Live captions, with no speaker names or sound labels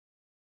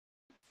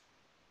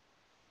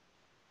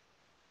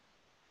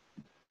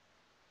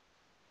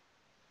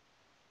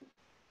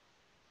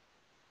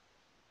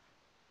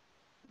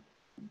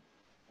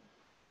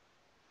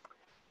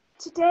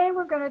Today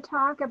we're going to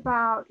talk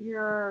about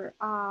your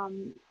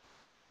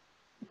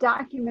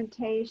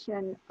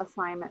documentation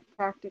assignment,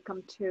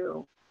 Practicum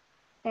 2.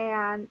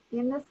 And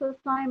in this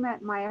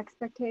assignment, my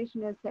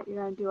expectation is that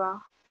you're going to do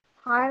a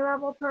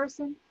high-level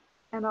person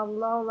and a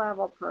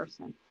low-level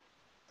person.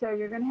 So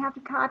you're going to have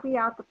to copy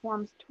out the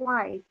forms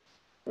twice.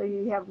 So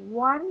you have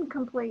one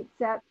complete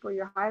set for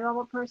your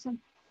high-level person,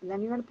 and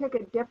then you're going to pick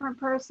a different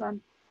person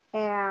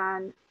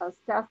and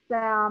assess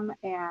them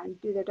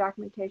and do their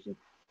documentation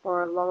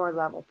for a lower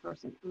level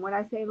person. And when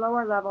I say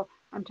lower level,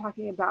 I'm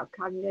talking about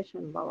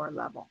cognition lower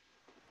level.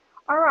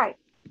 All right,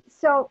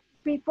 so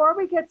before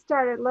we get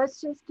started,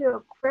 let's just do a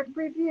quick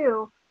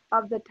review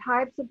of the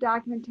types of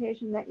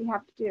documentation that you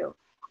have to do.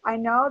 I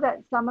know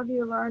that some of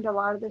you learned a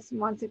lot of this in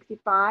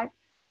 165,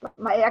 but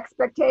my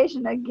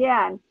expectation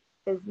again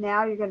is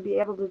now you're going to be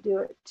able to do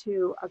it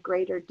to a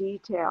greater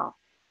detail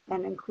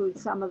and include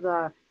some of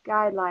the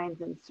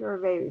guidelines and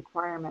survey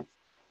requirements.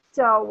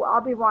 So I'll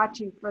be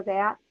watching for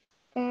that.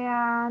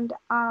 And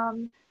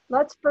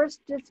let's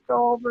first just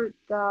go over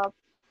the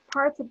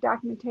parts of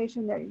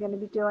documentation that you're going to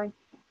be doing,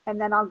 and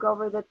then I'll go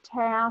over the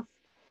tasks,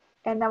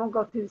 and then we'll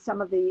go through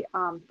some of the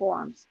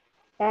forms.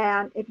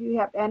 And if you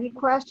have any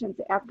questions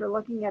after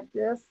looking at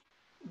this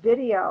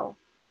video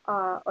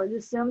or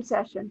this Zoom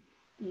session,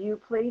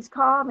 you please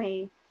call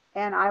me,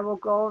 and I will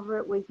go over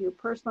it with you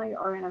personally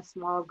or in a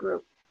small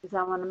group, because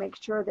I want to make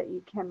sure that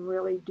you can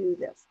really do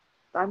this.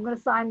 So I'm going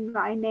to sign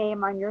my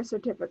name on your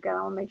certificate.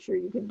 I'll make sure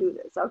you can do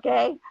this,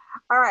 okay?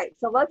 All right,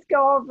 so let's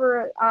go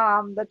over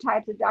the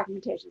types of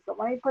documentation. So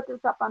let me put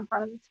this up on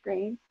front of the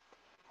screen.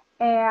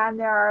 And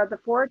there are the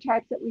 4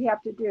 types that we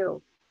have to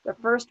do. The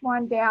first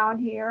one down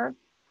here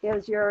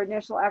is your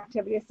initial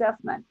activity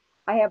assessment.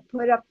 I have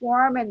put a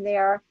form in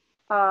there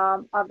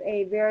of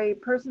a very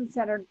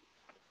person-centered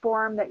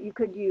form that you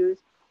could use,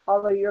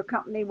 although your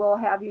company will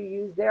have you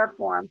use their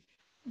form.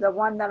 The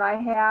one that I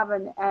have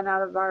and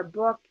out of our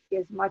book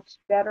is much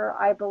better,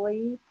 I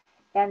believe,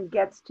 and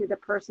gets to the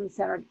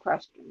person-centered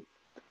questions.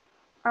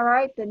 All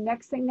right, the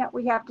next thing that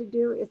we have to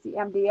do is the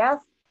MDS,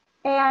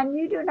 and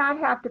you do not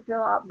have to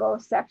fill out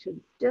both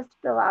sections. Just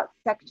fill out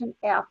section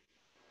F,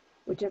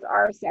 which is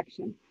our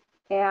section,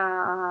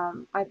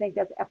 and I think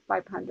that's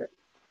F500.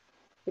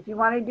 If you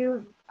want to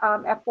do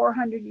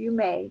F400, you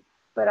may,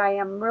 but I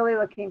am really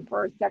looking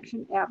for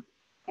section F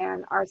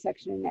and our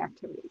section in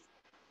activities.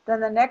 Then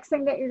the next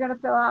thing that you're going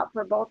to fill out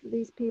for both of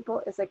these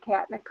people is a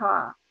cat and a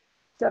caw.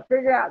 So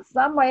figure out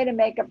some way to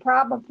make a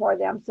problem for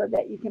them so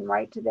that you can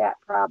write to that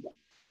problem.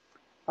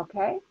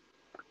 Okay?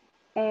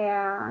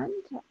 And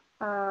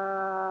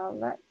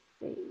let's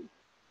see.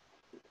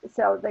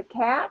 So the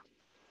cat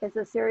is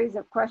a series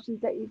of questions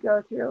that you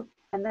go through,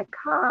 and the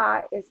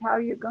caw is how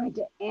you're going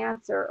to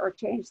answer or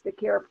change the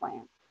care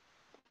plan.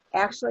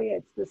 Actually,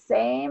 it's the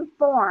same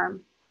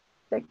form.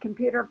 The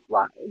computer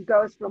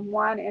goes from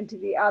one into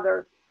the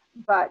other,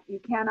 but you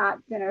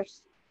cannot finish,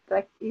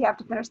 you have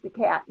to finish the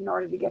cat in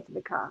order to get to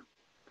the caw.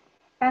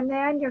 And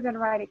then you're going to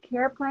write a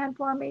care plan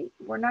for me.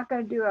 We're not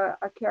going to do a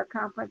care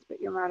conference,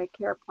 but you'll write a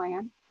care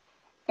plan.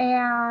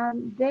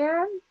 And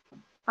then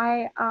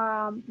I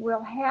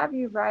will have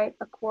you write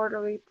a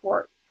quarterly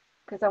report,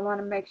 because I want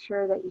to make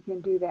sure that you can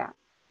do that.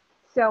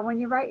 So when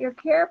you write your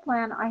care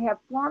plan, I have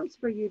forms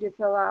for you to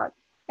fill out.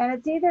 And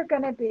it's either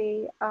going to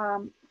be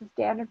the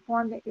standard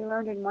form that you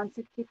learned in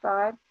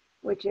 165,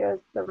 which is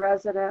the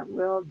resident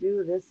will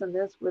do this and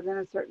this within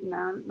a certain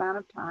amount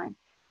of time.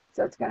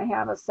 So it's going to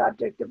have a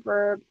subject, a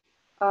verb,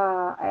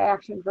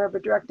 action, verb, a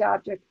direct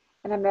object,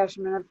 and a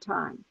measurement of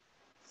time.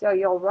 So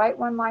you'll write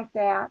one like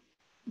that.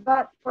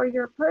 But for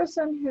your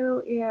person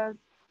who is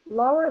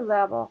lower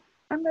level,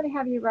 I'm going to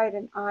have you write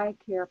an I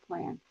care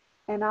plan.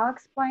 And I'll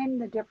explain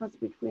the difference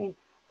between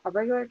a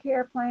regular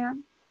care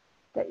plan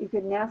that you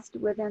could nest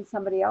within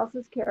somebody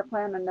else's care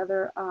plan,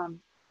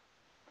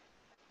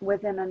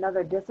 within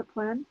another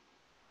discipline,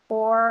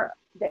 or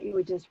that you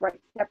would just write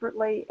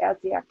separately as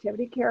the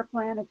activity care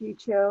plan if you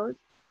chose.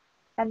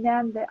 And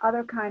then the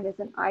other kind is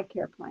an I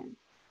care plan.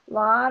 A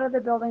lot of the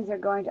buildings are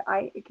going to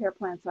I care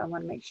plan, so I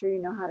want to make sure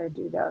you know how to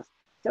do those.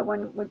 So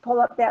when we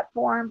pull up that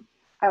form,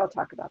 I will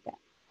talk about that.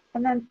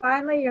 And then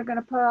finally, you're going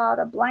to pull out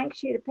a blank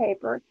sheet of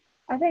paper.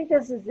 I think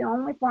this is the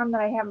only form that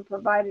I haven't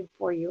provided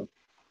for you.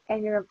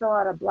 And you're going to fill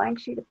out a blank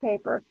sheet of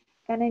paper.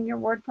 And in your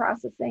word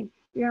processing,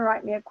 you're going to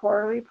write me a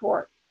quarterly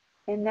report.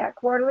 In that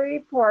quarterly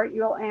report,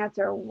 you'll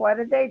answer, what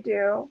did they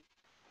do?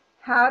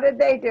 How did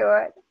they do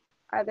it?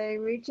 Are they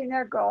reaching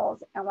their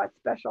goals? And what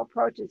special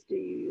approaches do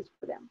you use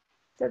for them?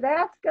 So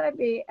that's going to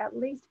be at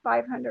least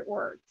 500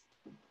 words.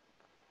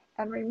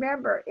 And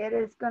remember, it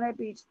is going to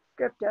be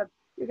descriptive.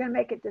 You're going to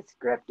make it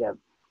descriptive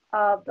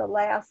of the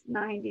last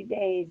 90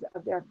 days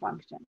of their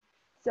function.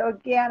 So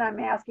again, I'm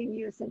asking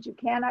you, since you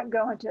cannot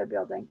go into a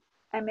building,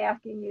 I'm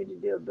asking you to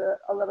do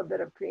a little bit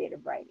of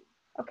creative writing.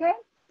 Okay?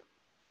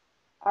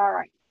 All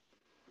right.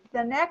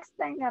 The next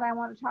thing that I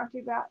want to talk to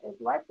you about is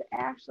let's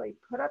actually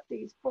put up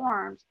these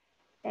forms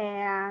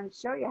and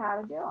show you how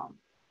to do them.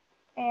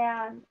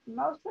 And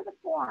most of the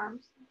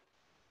forms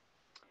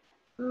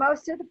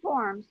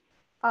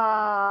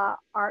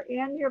are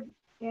in your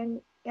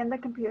in the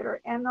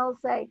computer, and they'll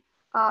say,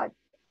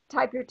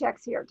 type your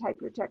text here, type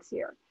your text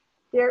here.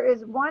 There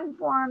is one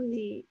form,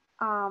 the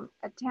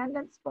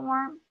attendance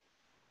form,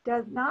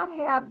 does not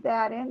have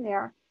that in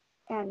there,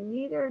 and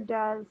neither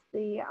does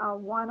the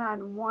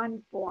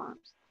one-on-one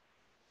forms.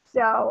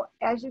 So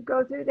as you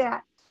go through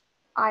that,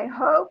 I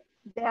hope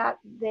that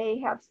they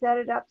have set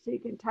it up so you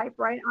can type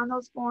right on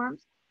those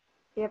forms.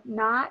 If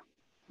not,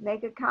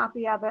 make a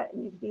copy of it,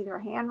 and you can either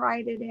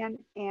handwrite it in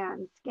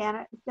and scan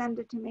it and send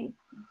it to me,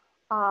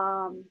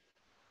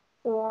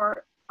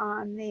 or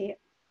on the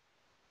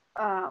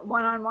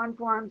one-on-one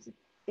forms,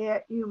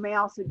 you may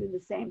also do the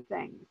same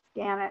thing.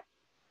 Scan it,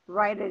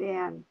 write it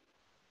in,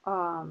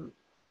 or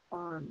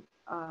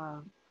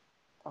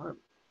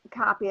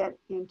copy it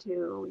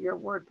into your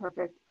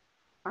WordPerfect,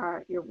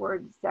 your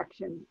Word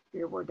section,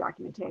 your Word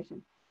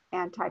documentation,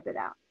 and type it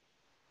out.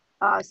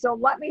 So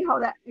let me know how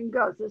that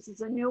goes. This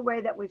is a new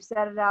way that we've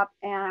set it up,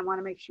 and I want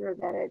to make sure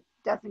that it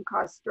doesn't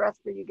cause stress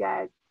for you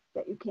guys,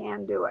 that you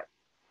can do it.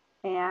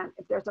 And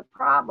if there's a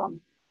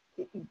problem,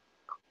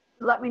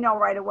 let me know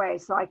right away,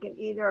 so I can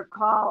either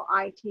call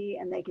IT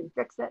and they can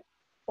fix it,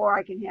 or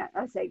I can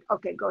say,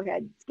 okay, go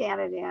ahead, scan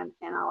it in,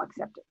 and I'll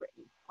accept it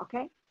written.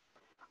 Okay?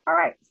 All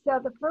right, so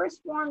the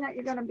first form that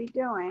you're going to be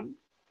doing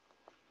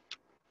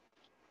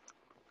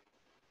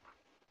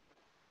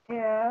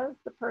is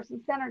the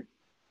person-centered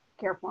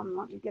care form.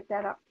 Let me get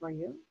that up for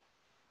you.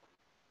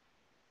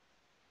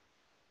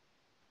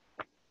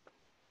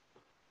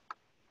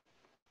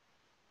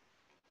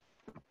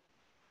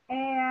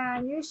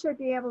 And you should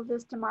be able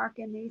just to mark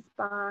in these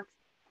boxes.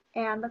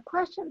 And the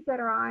questions that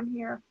are on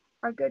here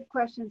are good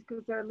questions,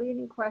 because they're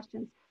leading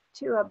questions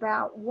to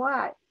about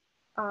what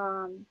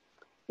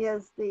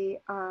is the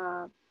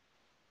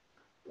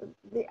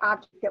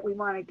object that we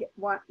want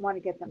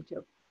to get them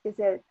to. Is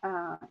it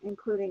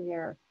including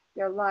their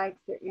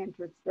likes, their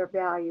interests, their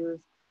values?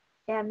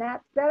 And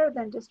that's better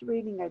than just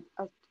reading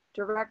a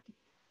direct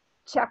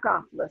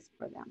checkoff list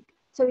for them.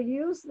 So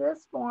use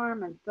this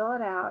form and fill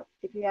it out.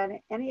 If you had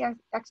any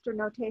extra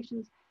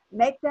notations,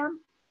 make them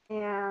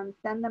and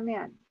send them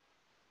in,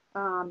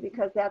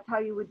 because that's how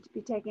you would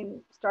be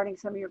starting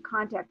some of your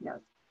contact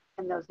notes,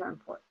 and those are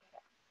important.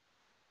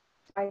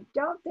 I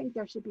don't think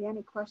there should be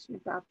any question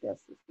about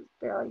this. This is a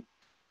fairly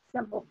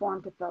simple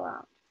form to fill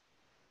out.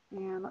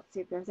 And let's see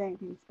if there's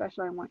anything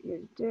special I want you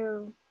to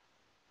do.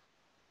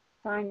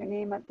 Sign your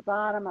name at the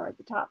bottom or at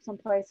the top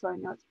someplace so I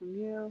know it's from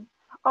you.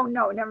 Oh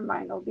no, never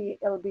mind. It'll be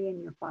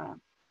in your file.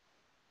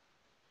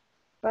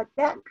 But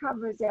that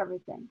covers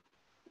everything.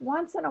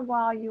 Once in a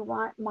while, you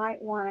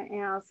might want to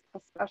ask a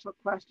special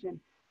question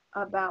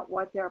about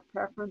what their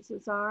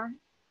preferences are,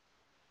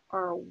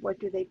 or what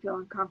do they feel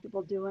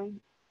uncomfortable doing,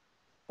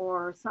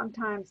 or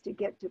sometimes to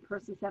get to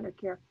person-centered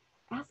care,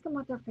 ask them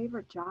what their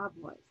favorite job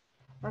was.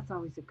 That's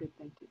always a good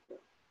thing to do.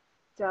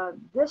 So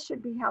this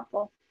should be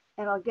helpful,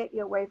 and it'll get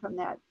you away from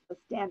the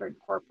standard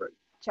corporate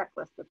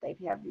checklist that they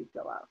have you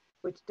fill out,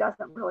 which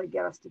doesn't really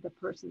get us to the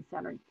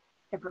person-centered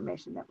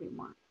information that we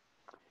want.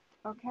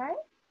 Okay?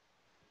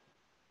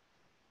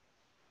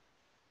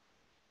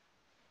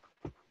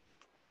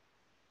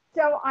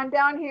 So on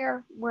down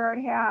here where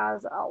it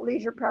has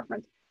leisure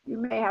preference, you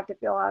may have to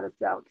fill out a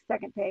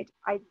second page.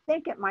 I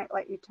think it might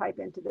let you type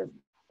into this,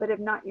 but if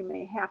not, you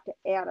may have to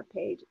add a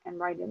page and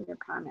write in your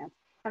comments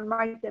and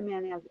write them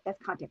in as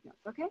contact notes,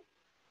 okay?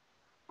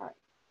 All right.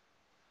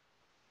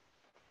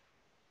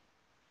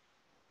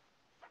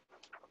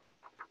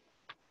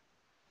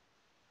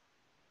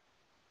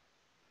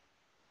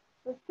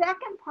 The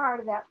second part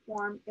of that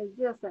form is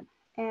this,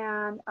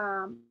 and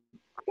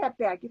that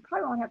back, you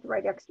probably won't have to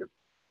write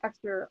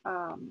extra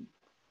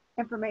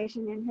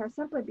information in here,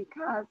 simply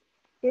because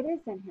it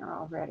is in here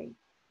already.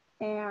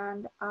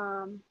 And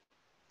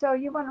so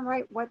you want to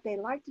write what they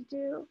like to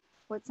do,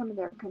 what some of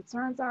their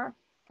concerns are,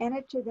 and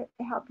it should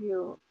help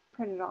you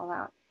print it all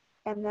out.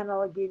 And then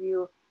it'll give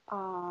you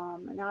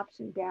an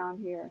option down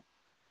here,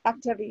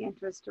 activity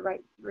interest, to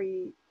write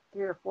three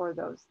or four of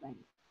those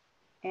things.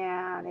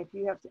 And if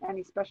you have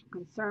any special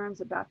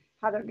concerns about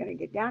how they're going to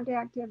get down to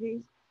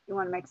activities, you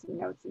want to make some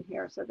notes in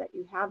here so that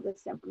you have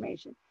this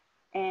information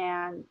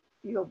and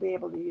you'll be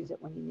able to use it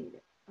when you need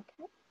it.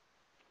 Okay?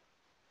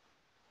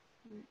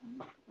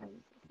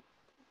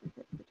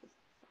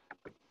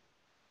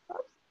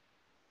 Oops.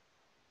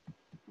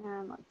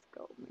 And let's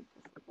go make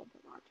this a little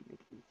bit larger. Make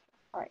it easier.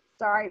 All right,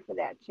 sorry for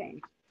that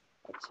change.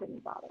 It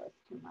shouldn't bother us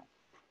too much.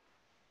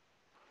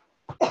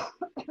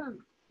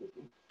 Excuse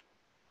me.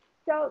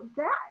 So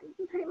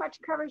that pretty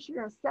much covers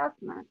your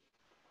assessment.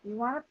 You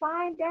want to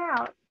find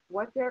out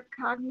what their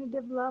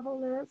cognitive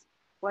level is,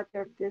 what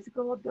their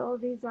physical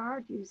abilities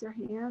are, to use their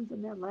hands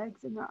and their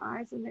legs and their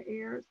eyes and their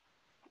ears,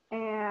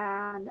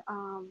 and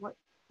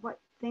what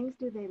things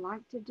do they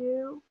like to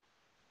do.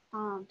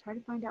 Try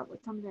to find out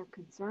what some of their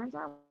concerns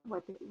are,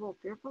 what they're a little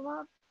fearful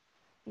of.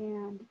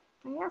 And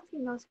by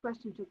asking those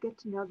questions, you'll get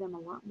to know them a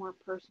lot more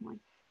personally.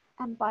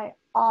 And by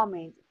all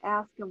means,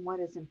 ask them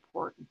what is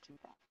important to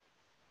them.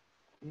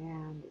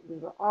 And we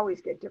will always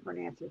get different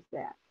answers to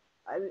that.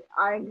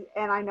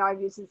 I know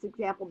I've used this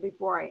example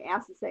before. I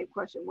asked the same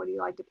question: what do you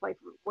like to play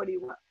for? What do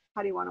you want?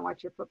 How do you want to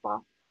watch your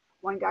football?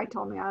 One guy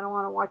told me, I don't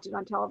want to watch it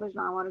on television.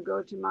 I want to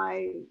go to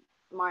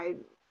my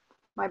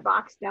my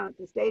box down at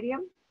the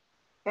stadium.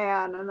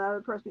 And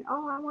another person,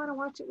 oh, I want to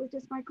watch it with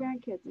just my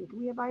grandkids. And can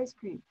we have ice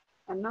cream?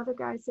 Another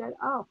guy said,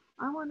 oh,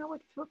 I want to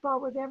watch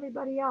football with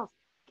everybody else.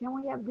 Can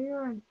we have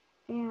beer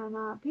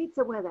and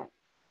pizza with it?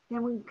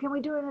 Can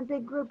we do it in a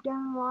big group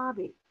down in the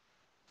lobby?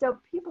 So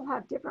people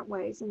have different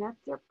ways, and that's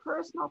their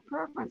personal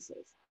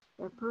preferences,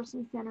 their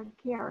person-centered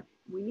care.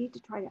 We need to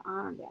try to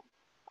honor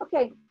that.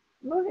 Okay,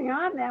 moving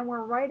on then,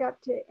 we're right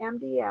up to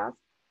MDS.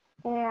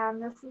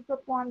 And this is the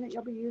form that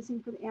you'll be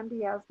using for the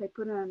MDS. They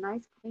put in a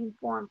nice clean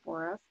form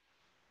for us.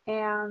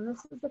 And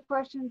this is the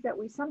questions that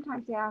we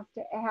sometimes have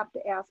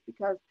to ask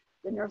because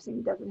the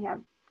nursing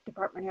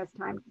department has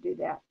time to do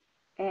that.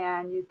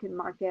 And you can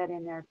mark that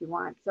in there if you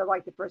want. So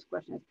like the first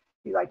question is,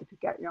 do you like to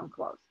pick out your own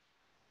clothes?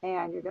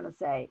 And you're going to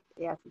say,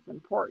 yes, it's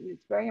important.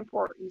 It's very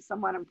important,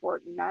 somewhat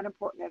important, not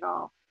important at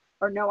all,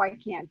 or no, I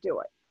can't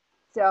do it.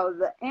 So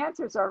the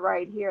answers are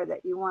right here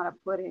that you want to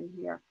put in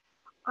here.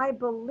 I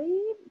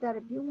believe that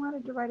if you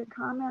wanted to write a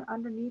comment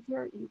underneath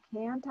here, you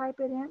can type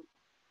it in.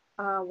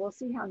 We'll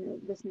see how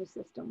this new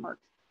system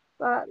works.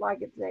 But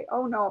like it say,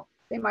 oh no,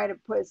 they might have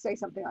say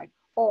something like,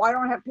 oh, I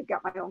don't have to pick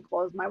out my own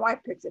clothes. My wife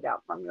picks it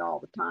out for me all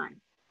the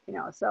time.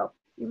 So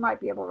you might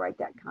be able to write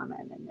that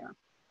comment in there.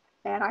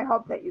 And I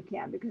hope that you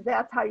can, because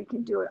that's how you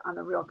can do it on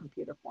the real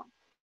computer form.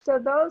 So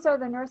those are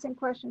the nursing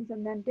questions.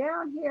 And then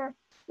down here,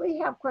 we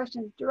have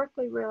questions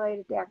directly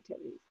related to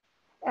activities.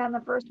 And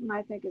the first one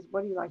I think is,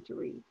 what do you like to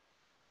read?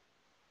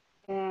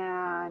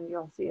 And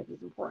you'll see if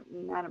it's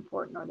important, not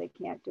important, or they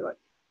can't do it.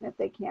 And if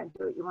they can't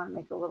do it, you want to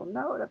make a little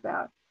note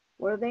about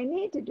what do they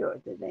need to do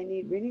it? Do they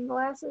need reading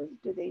glasses?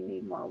 Do they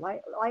need more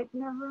light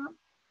in their room?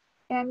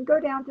 And go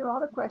down through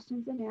all the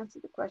questions and answer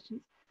the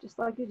questions, just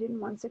like you did in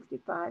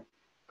 165.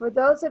 For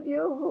those of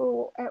you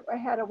who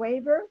had a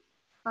waiver,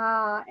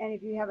 and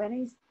if you have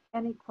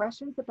any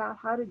questions about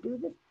how to do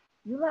this,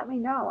 you let me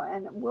know,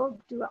 and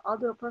I'll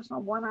do a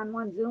personal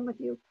one-on-one Zoom with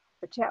you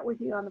or chat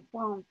with you on the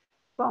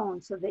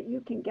phone so that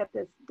you can get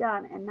this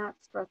done and not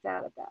stress out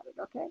about it,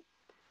 okay?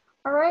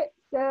 All right,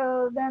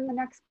 so then the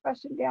next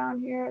question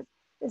down here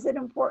is it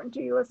important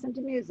to you to listen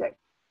to music?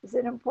 Is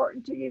it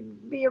important to you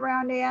to be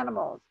around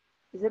animals?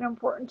 Is it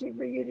important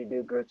for you to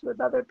do groups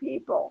with other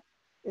people?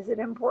 Is it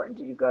important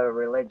to you to go to a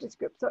religious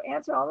group? So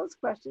answer all those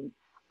questions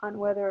on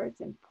whether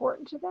it's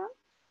important to them,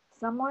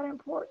 somewhat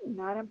important,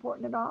 not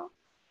important at all.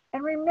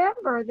 And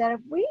remember that if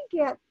we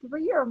get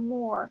 3 or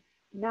more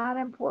not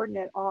important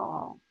at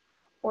all,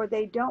 or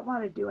they don't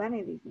want to do any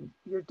of these things,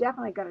 you're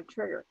definitely going to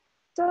trigger.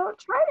 So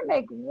try to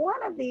make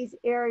one of these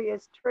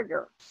areas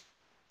trigger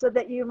so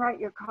that you write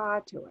your CAW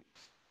to it.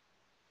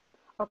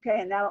 Okay,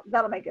 and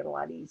that'll make it a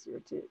lot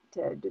easier to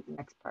do the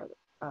next part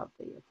of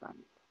the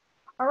assignment.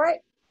 All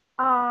right,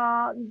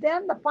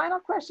 then the final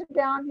question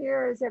down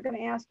here is they're going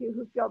to ask you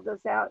who filled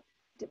this out.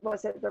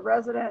 Was it the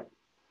resident?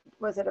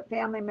 Was it a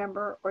family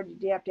member? Or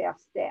did you have to have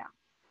staff?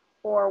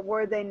 Or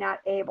were they not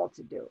able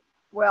to do it?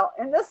 Well,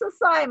 in this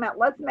assignment,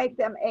 let's make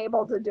them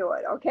able to do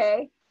it,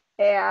 okay?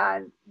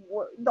 And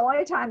the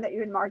only time that you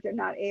would mark they're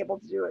not able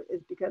to do it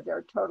is because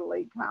they're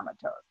totally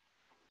comatose.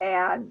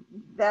 And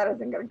that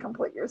isn't going to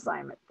complete your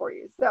assignment for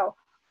you. So,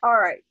 all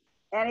right,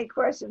 any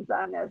questions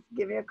on this,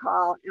 give me a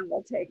call and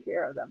we'll take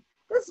care of them.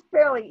 This is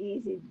fairly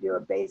easy to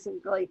do.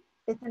 Basically,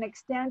 it's an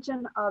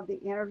extension of the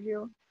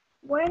interview.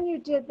 When you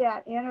did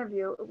that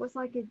interview, it was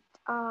like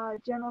a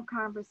general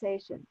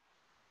conversation.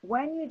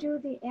 When you do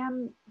the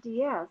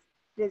MDS,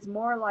 it is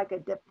more like a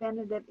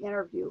definitive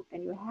interview,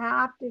 and you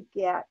have to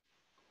get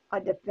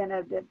a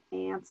definitive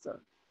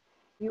answer.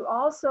 You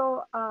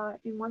also,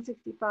 in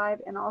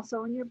 165 and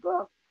also in your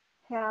book,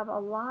 have a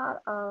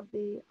lot of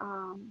the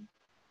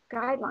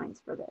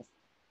guidelines for this.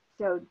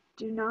 So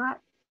do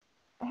not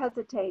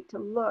hesitate to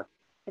look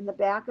in the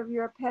back of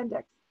your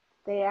appendix.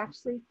 They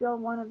actually fill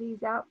one of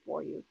these out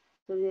for you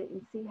so that you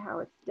can see how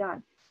it's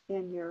done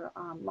in your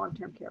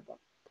long-term care book.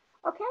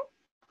 Okay,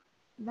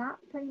 that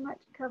pretty much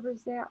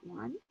covers that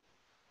one.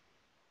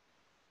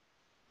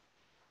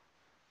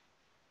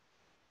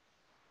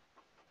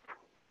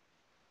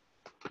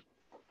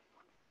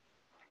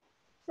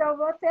 So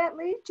what that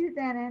leads you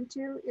then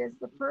into is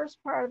the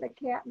first part of the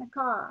cat and the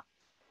caw.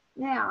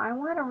 Now, I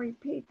want to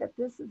repeat that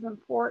this is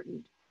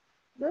important.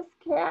 This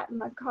cat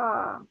and the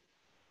caw,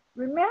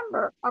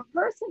 remember, a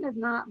person is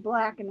not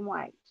black and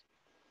white.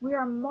 We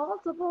are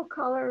multiple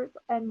colors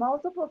and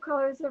multiple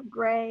colors of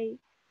gray.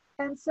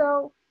 And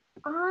so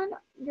on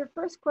your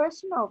first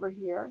question over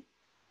here,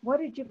 what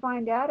did you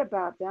find out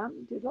about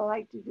them? Do they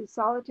like to do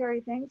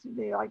solitary things? Do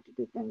they like to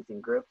do things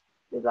in groups?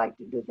 Do they like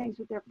to do things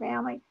with their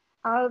family,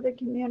 out of the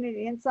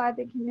community, inside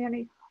the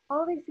community?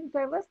 All these things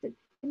are listed.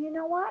 And you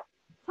know what?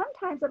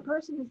 Sometimes a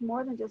person is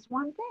more than just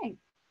one thing.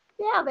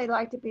 Yeah, they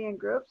like to be in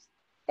groups.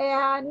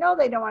 And no,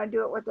 they don't want to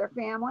do it with their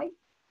family,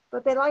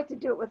 but they like to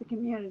do it with the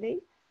community.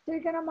 So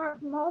you're going to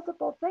mark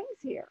multiple things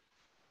here.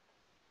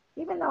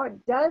 Even though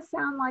it does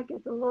sound like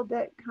it's a little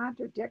bit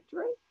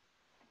contradictory,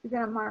 You're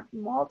going to mark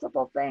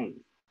multiple things.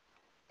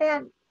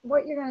 And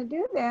what you're going to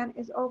do then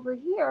is over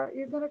here,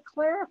 you're going to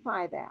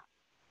clarify that.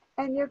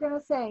 And you're going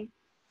to say,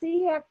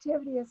 see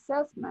activity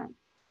assessment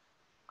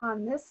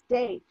on this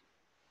date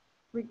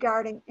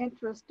regarding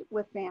interest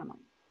with family.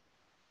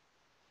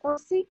 Or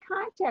see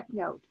contact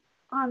note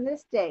on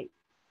this date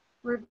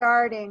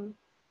regarding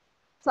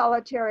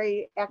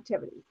solitary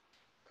activities.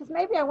 Because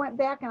maybe I went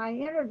back and I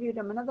interviewed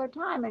them another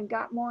time and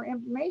got more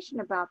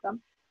information about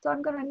them. So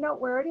I'm going to note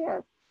where it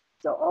is.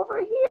 So over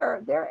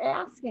here, they're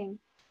asking,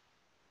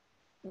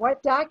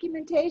 what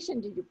documentation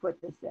did you put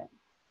this in?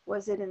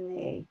 Was it in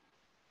the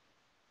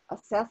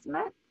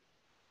assessment?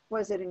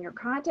 Was it in your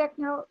contact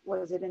note?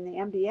 Was it in the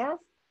MDS?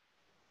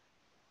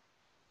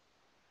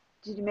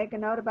 Did you make a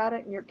note about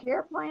it in your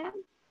care plan?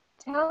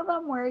 Tell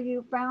them where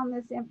you found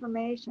this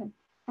information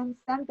and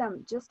send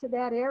them just to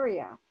that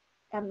area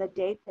and the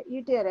date that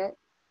you did it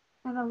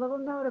and a little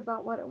note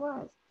about what it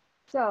was.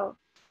 So,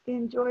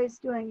 enjoys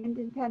doing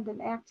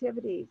independent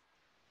activities.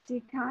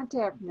 See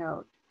contact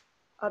note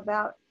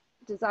about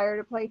desire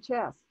to play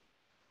chess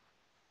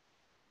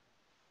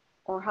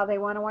or how they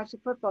want to watch a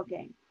football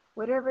game,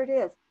 whatever it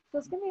is. So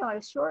it's going to be like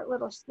a short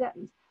little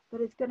sentence,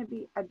 but it's going to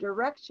be a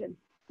direction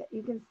that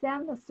you can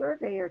send the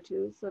surveyor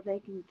to so they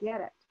can get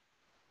it.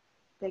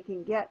 They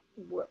can get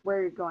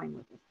where you're going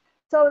with this.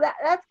 So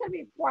that's going to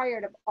be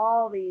required of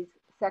all these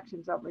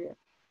sections over here.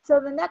 So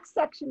the next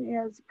section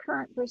is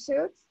current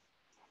pursuits.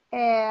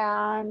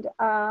 And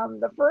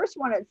the first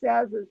one it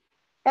says is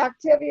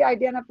activity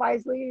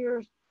identifies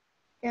leaders'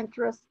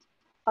 interest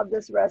of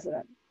this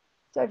resident.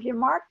 So if you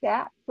mark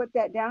that, put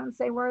that down and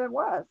say where it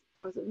was.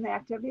 Was it in the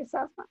activity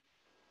assessment?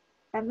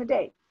 And the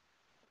date.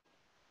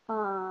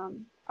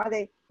 Are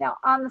they, now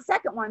on the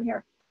second one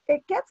here,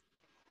 it gets,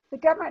 the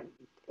government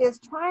is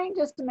trying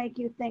just to make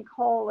you think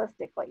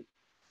holistically.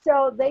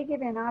 So they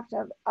give you an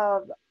option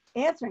of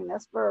answering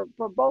this for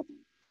both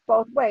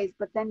ways,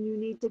 but then you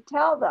need to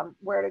tell them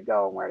where to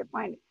go and where to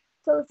find it.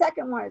 So the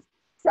second one is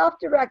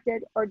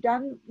self-directed or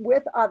done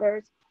with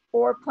others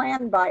or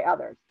planned by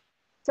others.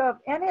 So if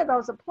any of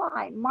those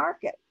apply, mark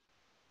it.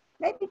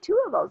 Maybe two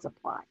of those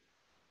apply.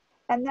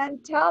 And then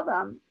tell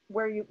them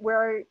why you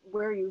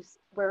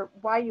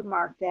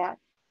marked that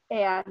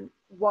and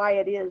why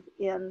it is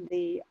in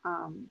the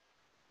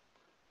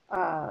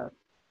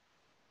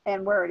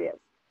and where it is.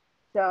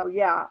 So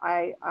yeah,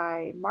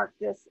 I marked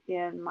this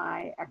in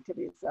my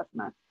activity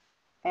assessment,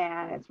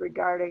 and it's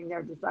regarding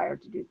their desire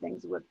to do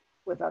things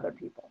with other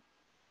people.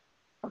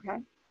 Okay,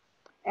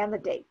 and the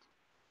date.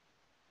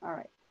 All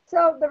right.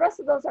 So the rest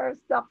of those are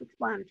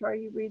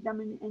self-explanatory. You read them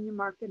and you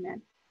mark them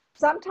in.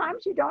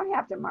 Sometimes you don't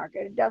have to mark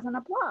it. It doesn't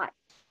apply.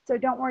 So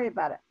don't worry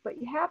about it. But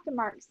you have to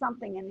mark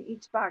something in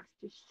each box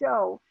to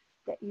show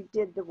that you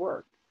did the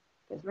work.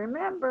 Because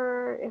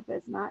remember, if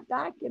it's not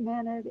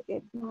documented,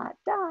 it's not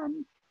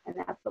done. And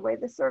that's the way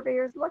the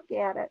surveyors look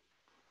at it.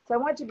 So I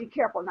want you to be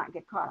careful not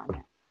get caught on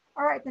that.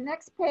 All right, the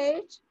next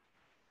page.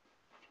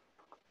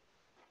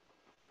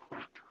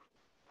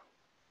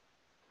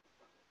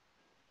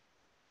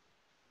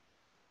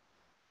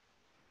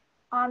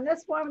 On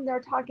this one, they're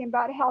talking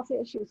about health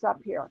issues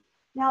up here.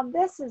 Now,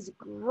 this is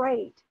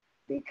great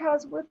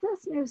because with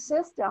this new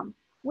system,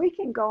 we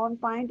can go and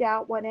find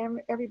out what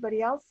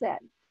everybody else said.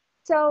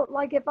 So,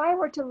 like if I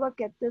were to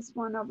look at this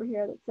one over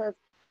here that says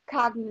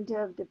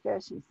cognitive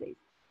deficiencies.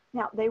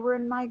 Now, they were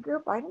in my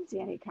group. I didn't see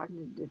any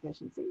cognitive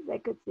deficiencies. They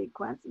could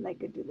sequence and they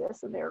could do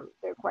this and they're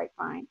quite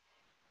fine.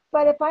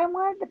 But if I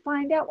wanted to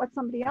find out what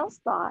somebody else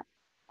thought,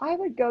 I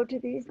would go to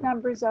these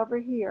numbers over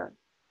here.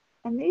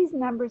 And these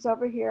numbers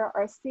over here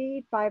are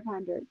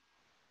C500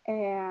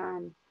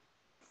 and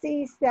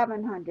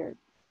C700.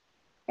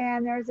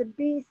 And there's a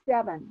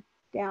B7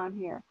 down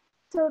here.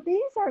 So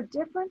these are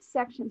different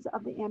sections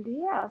of the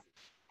MDS.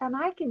 And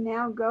I can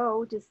now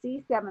go to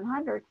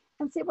C700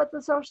 and see what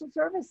the social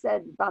service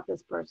said about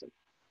this person.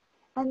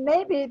 And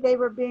maybe they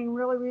were being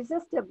really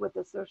resistive with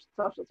the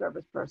social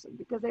service person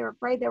because they were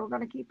afraid they were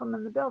going to keep them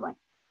in the building.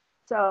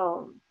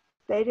 So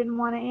they didn't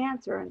want to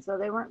answer, and so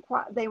they weren't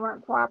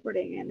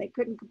cooperating, and they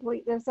couldn't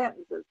complete their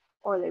sentences,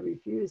 or they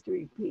refused to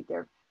repeat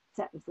their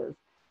sentences.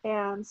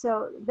 And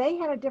so they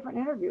had a different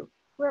interview,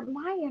 where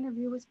my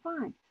interview was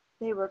fine.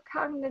 They were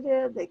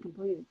cognitive, they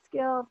completed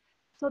skills.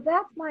 So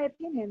that's my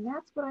opinion.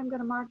 That's what I'm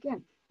going to mark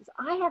in. Because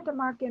I have to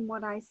mark in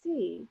what I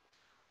see,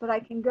 but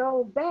I can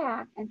go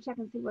back and check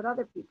and see what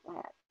other people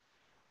had.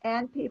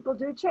 And people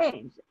do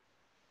change.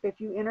 If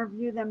you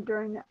interview them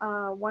during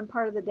one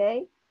part of the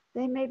day,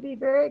 they may be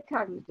very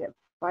cognitive.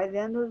 By the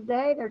end of the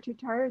day, they're too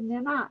tired and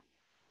they're not.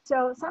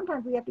 So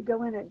sometimes we have to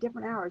go in at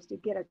different hours to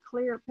get a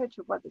clear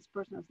picture of what this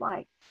person is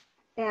like.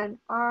 And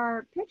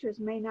our pictures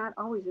may not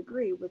always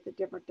agree with the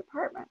different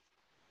departments.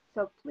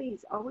 So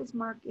please always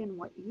mark in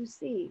what you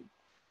see,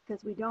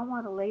 because we don't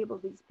want to label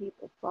these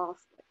people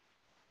falsely.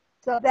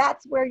 So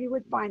that's where you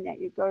would find that.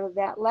 You go to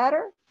that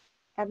letter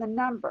and the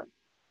number,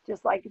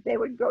 just like if they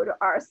would go to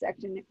our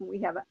section, and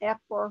we have an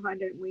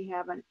F400, we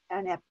have an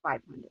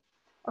F500.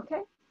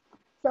 Okay?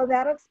 So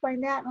that'll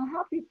explain that and it'll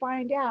help you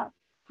find out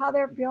how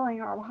they're feeling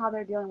or how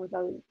they're dealing with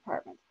other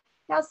departments.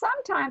 Now,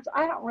 sometimes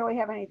I don't really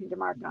have anything to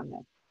mark on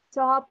this.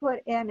 So I'll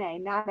put NA,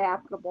 not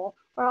applicable,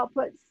 or I'll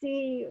put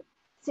C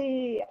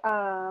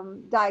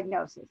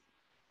diagnosis,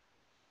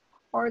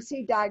 or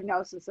C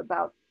diagnosis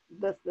about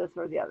this,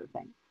 or the other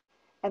thing.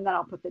 And then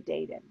I'll put the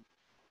date in.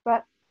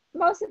 But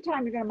most of the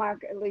time, you're going to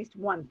mark at least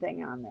one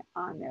thing on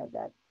there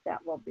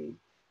that will be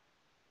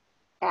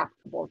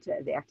applicable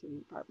to the activity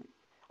department.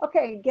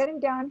 Okay,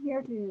 getting down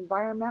here to the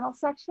environmental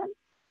section,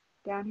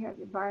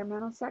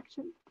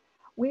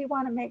 we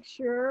want to make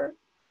sure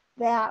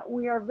that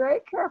we are very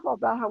careful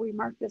about how we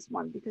mark this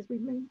one because we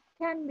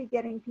can be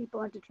getting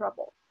people into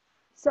trouble.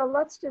 So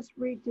let's just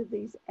read through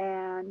these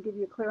and give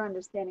you a clear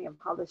understanding of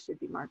how this should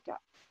be marked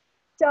up.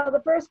 So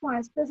the first one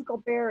is physical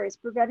barriers,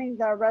 preventing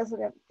the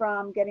resident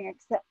from getting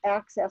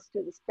access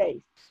to the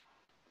space.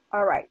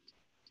 All right,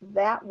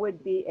 that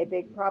would be a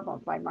big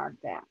problem if I mark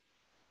that.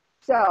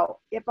 So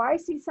if I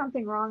see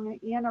something wrong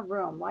in a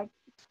room, like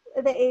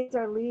the aides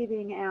are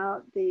leaving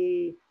out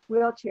the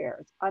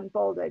wheelchairs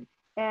unfolded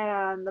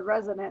and the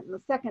resident in the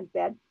second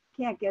bed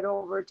can't get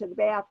over to the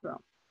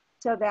bathroom.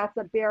 So that's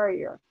a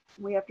barrier.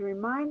 We have to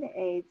remind the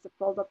aides to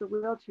fold up the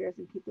wheelchairs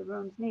and keep the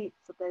rooms neat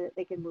so that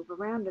they can move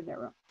around in their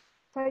room.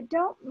 So I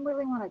don't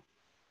really want to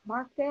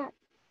mark that.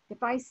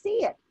 If I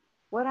see it,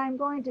 what I'm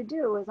going to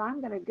do is I'm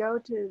going to go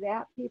to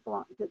the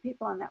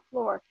people on that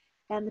floor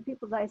and the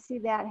people that I see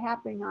that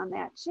happening on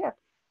that shift,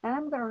 and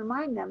I'm going to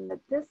remind them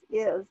that this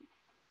is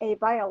a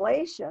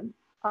violation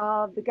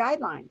of the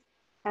guidelines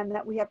and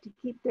that we have to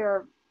keep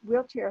their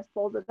wheelchairs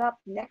folded up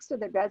next to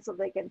their bed so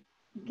they can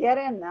get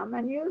in them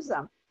and use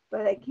them,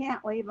 but they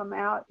can't leave them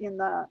out in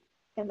the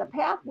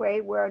pathway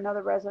where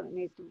another resident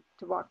needs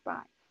to walk by.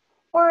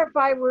 Or if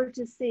I were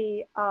to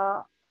see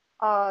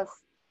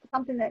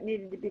something that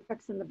needed to be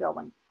fixed in the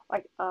building,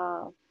 like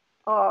a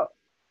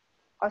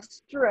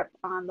strip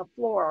on the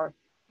floor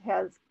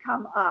has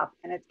come up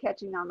and it's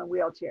catching on the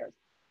wheelchairs.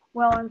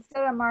 Well,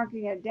 instead of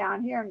marking it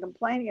down here and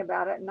complaining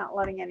about it and not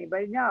letting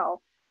anybody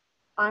know,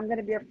 I'm going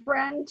to be a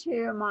friend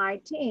to my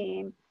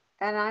team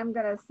and I'm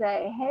going to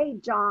say, hey,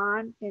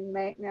 John in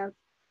maintenance,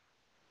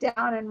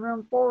 down in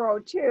room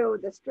 402,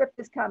 the strip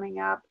is coming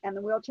up and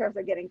the wheelchairs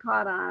are getting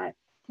caught on it.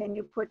 Can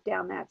you put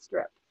down that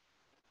strip?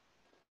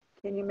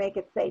 Can you make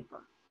it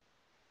safer?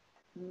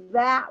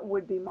 That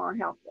would be more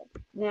helpful.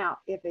 Now,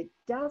 if it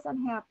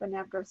doesn't happen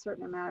after a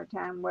certain amount of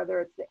time, whether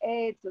it's the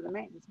aides or the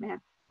maintenance man,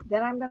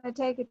 then I'm going to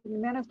take it to the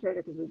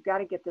administrator because we've got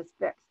to get this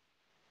fixed.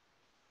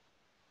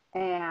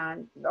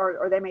 And,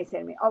 or they may say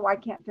to me, oh, I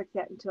can't fix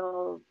that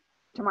until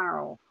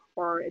tomorrow,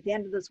 or at the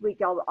end of this week,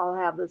 I'll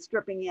have the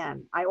stripping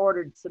in. I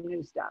ordered some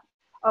new stuff.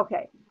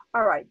 Okay,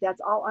 all right,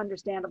 that's all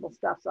understandable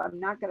stuff. So I'm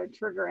not going to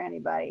trigger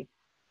anybody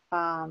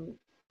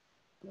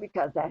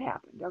because that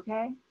happened,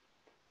 okay?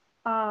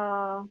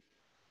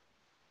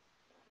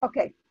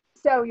 Okay,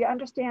 so you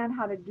understand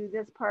how to do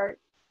this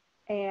part.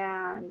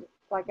 And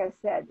like I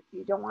said,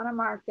 you don't want to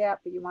mark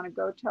that, but you want to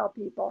go tell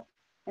people,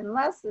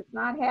 unless it's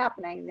not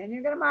happening, then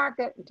you're going to mark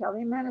it and tell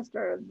the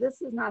administrator,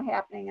 this is not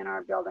happening in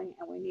our building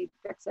and we need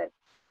to fix it.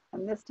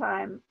 And this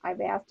time I've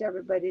asked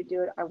everybody to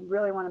do it. I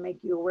really want to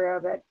make you aware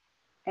of it.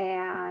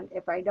 And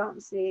if I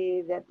don't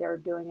see that they're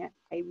doing it,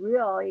 I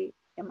really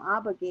am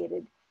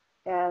obligated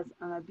as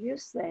an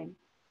abuse thing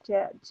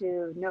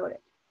to note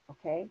it,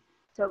 okay?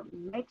 So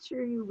make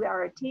sure you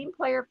are a team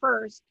player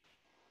first.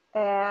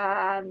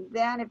 And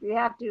then if you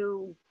have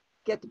to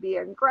get to be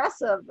an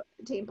aggressive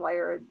team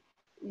player,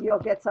 you'll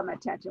get some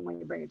attention when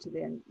you bring it to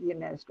the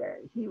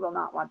administrator. He will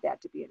not want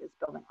that to be in his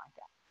building like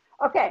that.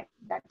 Okay,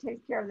 that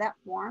takes care of that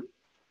form.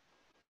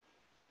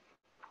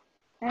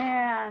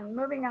 And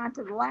moving on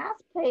to the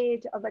last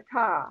page of the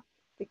CA,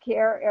 the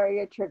care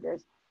area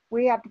triggers.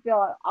 We have to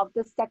fill out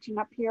this section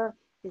up here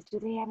is,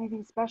 do they have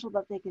anything special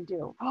that they can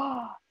do?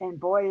 And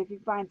boy, if you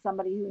find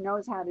somebody who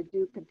knows how to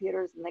do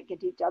computers and they can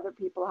teach other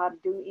people how to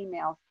do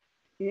emails,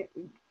 you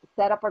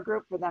set up a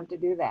group for them to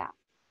do that.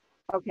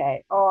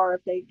 Okay, or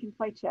if they can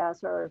play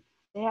chess or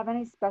they have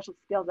any special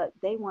skill that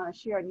they want to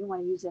share and you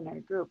want to use in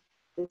a group,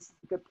 this is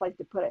a good place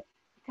to put it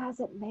because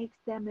it makes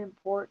them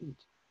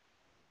important.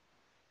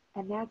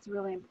 And that's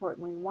really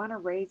important. We want to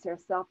raise their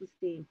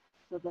self-esteem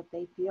so that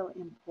they feel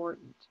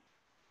important.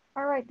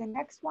 All right, the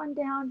next one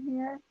down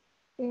here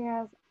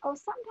is, oh,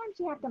 sometimes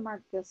you have to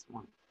mark this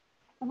one.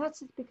 And that's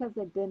just because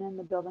they've been in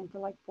the building for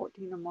like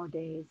 14 or more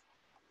days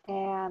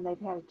and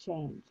they've had a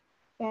change.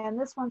 And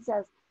this one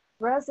says,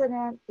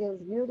 resident is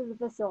new to the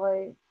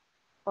facility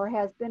or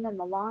has been in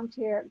the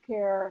long-term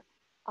care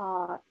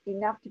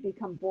enough to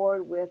become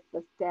bored with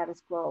the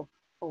status quo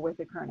or with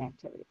the current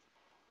activities.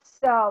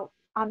 So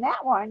on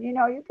that one, you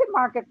know, you can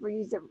mark it for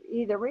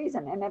either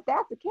reason. And if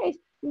that's the case,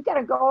 you've got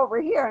to go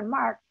over here and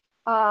mark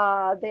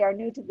they are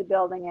new to the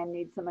building and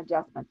need some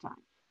adjustment time.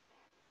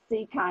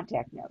 See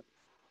contact notes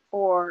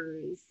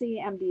or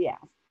see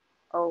MDS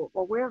or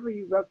wherever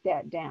you wrote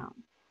that down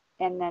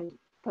and then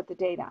put the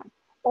date on.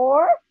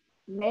 Or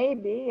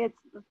maybe it's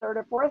the third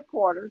or fourth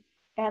quarter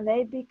and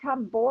they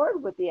become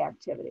bored with the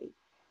activity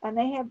and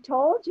they have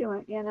told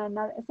you in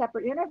a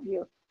separate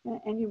interview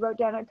and you wrote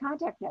down a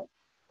contact note.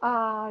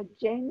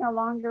 Jane no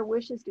longer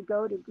wishes to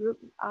go to group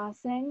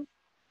sing,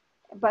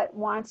 but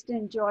wants to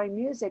enjoy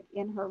music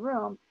in her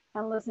room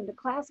and listen to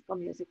classical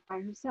music by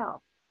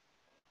herself.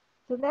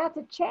 So that's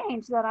a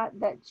change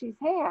that she's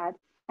had,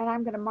 and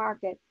I'm going to mark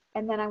it,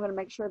 and then I'm going to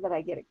make sure that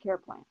I get a care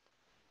plan.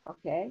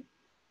 Okay?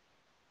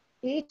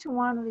 Each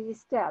one of these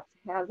steps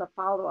has a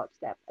follow-up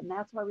step, and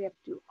that's why we have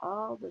to do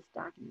all this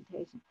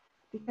documentation,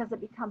 because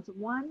it becomes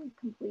one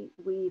complete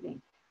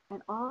weaving,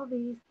 and all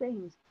these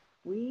things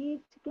weave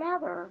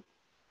together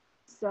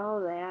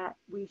so that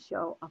we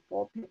show a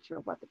full picture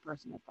of what the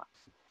person is like.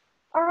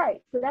 All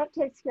right, so that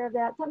takes care of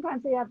that.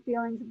 Sometimes they have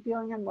feelings of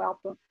feeling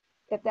unwelcome.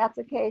 If that's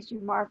the case, you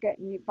mark it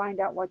and you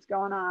find out what's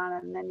going on,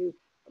 and then you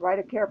write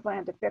a care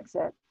plan to fix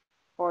it,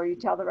 or you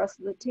tell the rest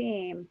of the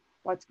team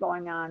what's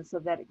going on so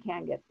that it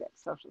can get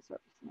fixed, social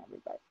service and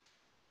everybody.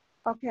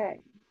 Okay.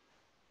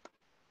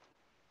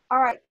 All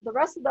right, the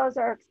rest of those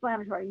are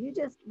explanatory. You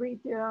just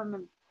read through them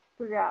and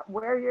figure out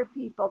where your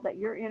people that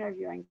you're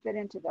interviewing fit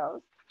into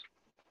those.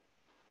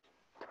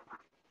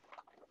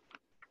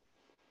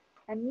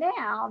 And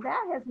now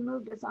that has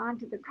moved us on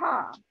to the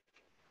CAW.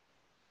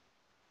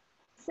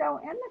 So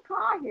in the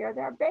CAW here,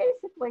 there are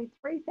basically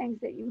three things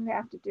that you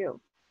have to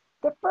do.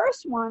 The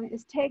first one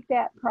is take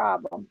that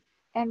problem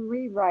and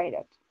rewrite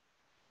it.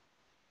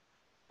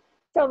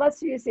 So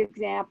let's use the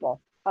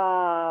example.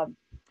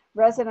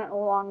 Resident no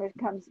longer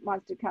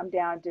wants to come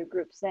down to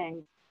group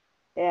sing,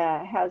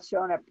 has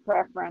shown a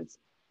preference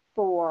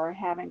for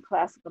having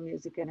classical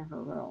music in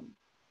her room.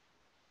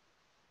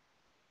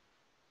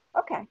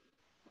 Okay,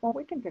 well,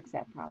 we can fix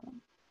that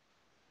problem.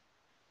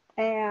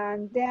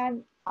 And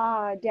then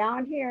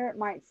down here, it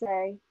might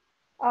say,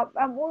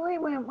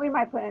 we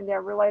might put in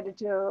there related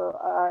to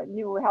a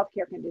new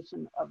healthcare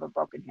condition of a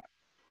broken hip.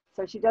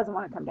 So she doesn't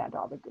want to come down to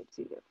all the groups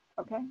either.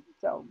 Okay,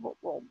 so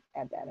we'll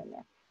add that in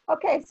there.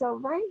 Okay, so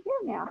right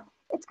here now,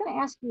 it's going to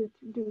ask you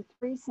to do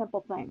three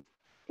simple things.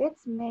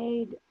 It's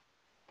made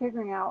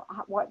figuring out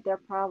what their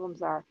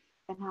problems are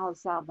and how to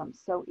solve them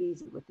so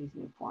easy with these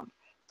new forms.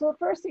 So the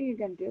first thing you're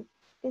going to do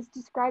is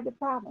describe the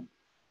problem.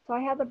 So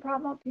I have the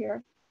problem up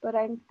here, but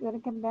I'm going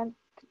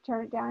to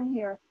turn it down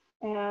here,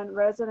 and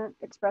resident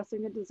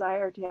expressing a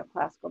desire to have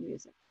classical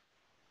music.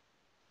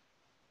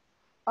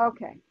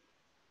 Okay,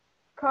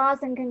 cause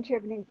and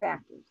contributing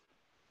factors.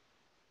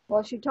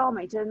 Well, she told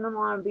me she doesn't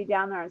want to be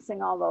down there and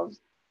sing all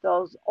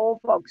those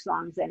old folk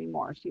songs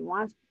anymore. She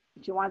wants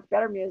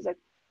better music,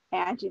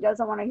 and she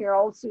doesn't want to hear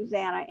old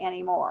Susanna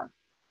anymore.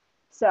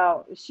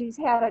 So she's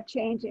had a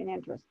change in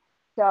interest.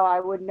 So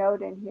I would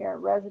note in here,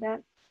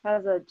 resident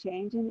has a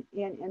change in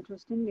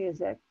interest in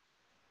music,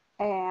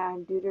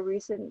 and due to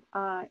recent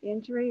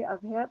injury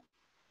of hip,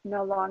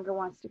 no longer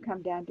wants to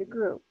come down to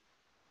group.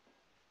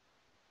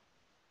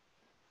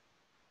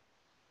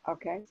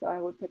 Okay, so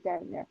I would put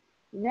that in there.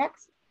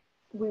 Next,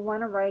 we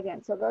want to write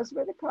in. So those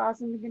were the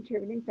cause and the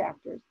contributing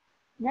factors.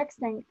 Next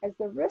thing is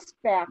the risk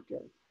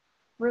factors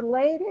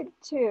related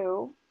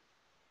to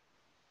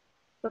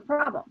the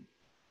problem.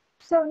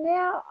 So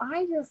now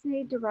I just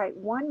need to write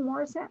one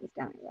more sentence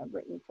down here. I've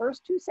written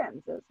first two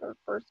sentences, or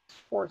first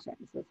four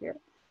sentences here.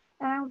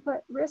 And I will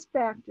put risk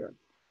factor.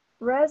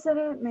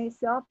 Resident may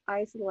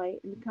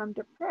self-isolate and become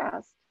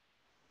depressed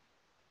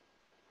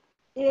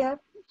if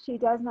she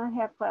does not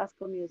have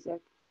classical music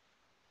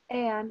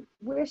and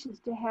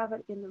wishes to have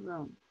it in the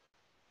room.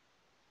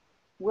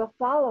 We'll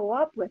follow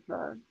up with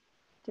her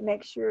to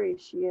make sure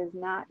she is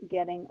not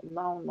getting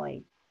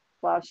lonely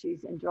while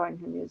she's enjoying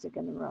her music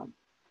in the room.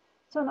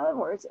 So in other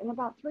words, in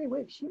about 3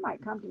 weeks, she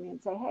might come to me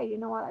and say, hey, you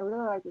know what, I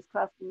really like this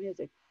classical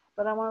music,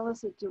 but I want to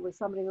listen to it with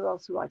somebody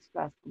else who likes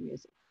classical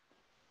music.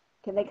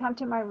 Can they come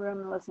to my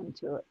room and listen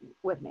to it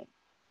with me?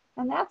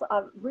 And that's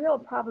a real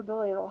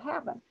probability it'll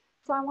happen.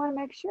 So I want to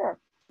make sure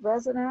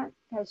resident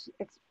has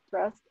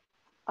expressed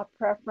a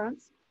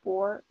preference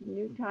for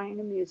new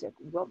kind of music.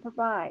 We'll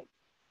provide.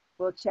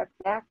 We'll check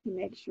back to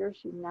make sure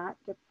she's not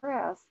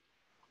depressed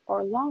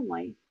or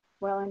lonely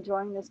while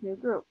enjoying this new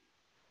group.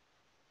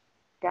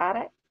 Got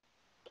it?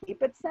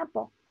 Keep it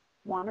simple,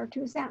 1 or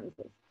 2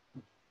 sentences.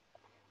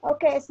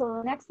 Okay, so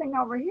the next thing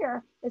over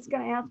here, it's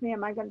going to ask me,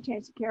 am I going to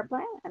change the care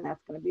plan? And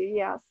that's going to be a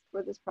yes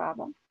for this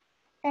problem.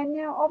 And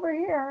now over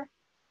here,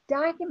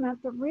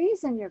 document the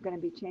reason you're going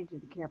to be changing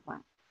the care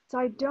plan. So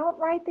I don't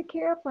write the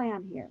care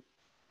plan here.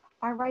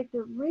 I write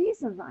the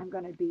reasons I'm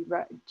going to be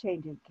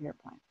changing the care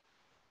plan.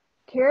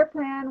 Care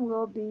plan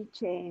will be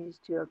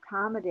changed to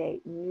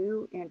accommodate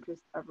new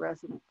interest of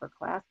resident for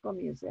classical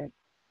music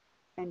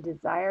and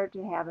desire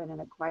to have it in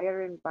a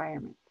quieter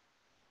environment.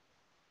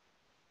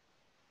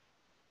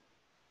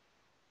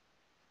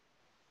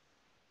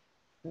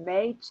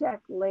 May check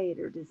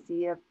later to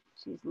see if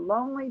she's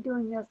lonely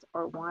doing this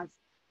or wants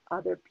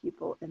other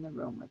people in the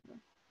room with her.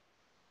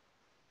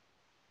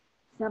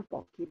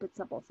 Simple, keep it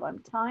simple. So I'm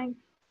telling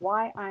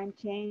why I'm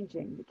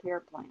changing the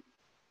care plan,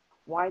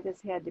 why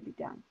this had to be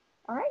done.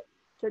 All right,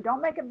 so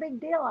don't make a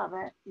big deal of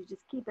it. You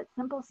just keep it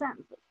simple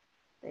sentences.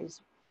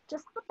 There's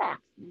just the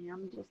facts,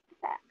 ma'am, just the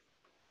facts.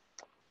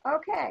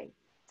 Okay,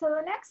 so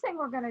the next thing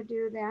we're going to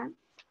do then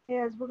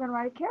is we're going to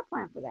write a care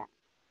plan for that.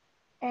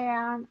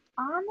 And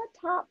on the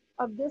top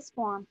of this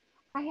form,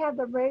 I had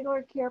the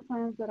regular care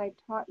plans that I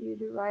taught you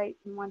to write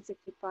in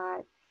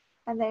 165,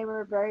 and they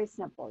were very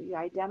simple. You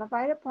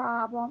identified a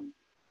problem,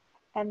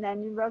 and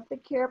then you wrote the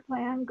care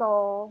plan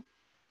goal.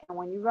 And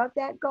when you wrote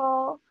that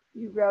goal,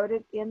 you wrote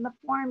it in the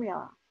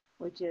formula,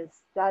 which is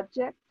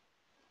subject,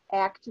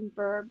 action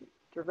verb,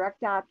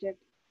 direct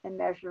object, and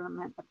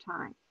measurement of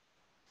time.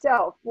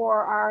 So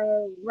for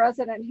our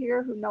resident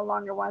here who no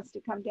longer wants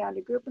to come down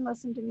to group and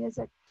listen to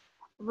music,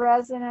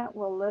 resident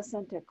will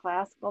listen to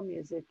classical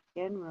music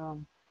in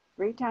room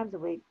 3 times a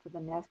week for the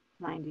next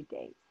 90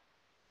 days.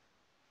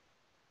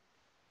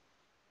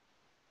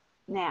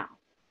 Now,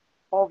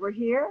 over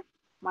here,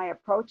 my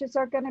approaches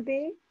are going to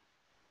be,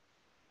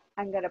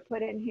 I'm going to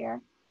put in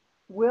here,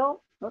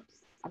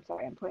 I'm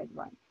putting it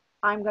wrong.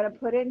 I'm going to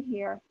put in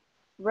here,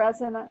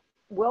 resident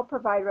will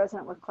provide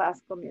resident with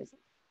classical music.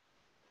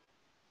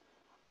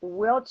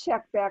 We'll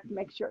check back to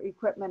make sure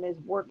equipment is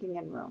working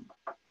in room.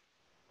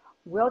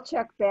 We'll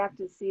check back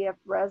to see if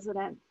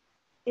resident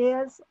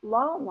is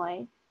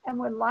lonely and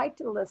would like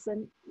to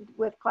listen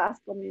with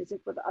classical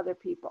music with other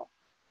people.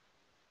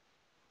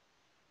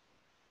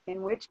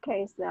 In which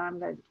case, then I'm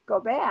going to go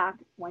back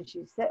when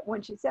she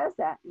says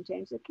that and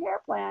change the care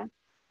plan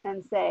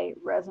and say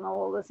resident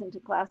will listen to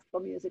classical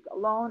music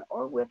alone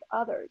or with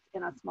others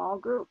in a small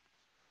group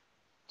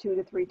 2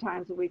 to 3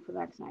 times a week for the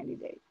next 90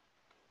 days.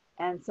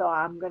 And so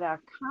I'm going to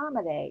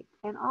accommodate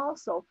and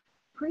also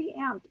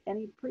preempt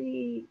any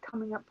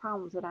coming up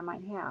problems that I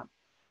might have.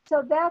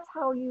 So that's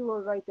how you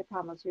will write the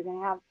problems. You're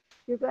going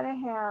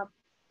to have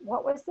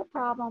what was the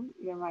problem,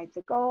 you're going to write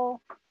the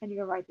goal, and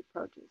you're going to write the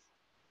approaches.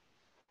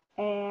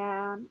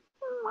 And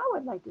I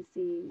would like to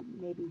see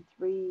maybe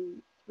three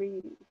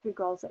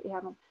goals that you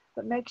have them,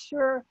 but make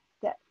sure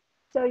that,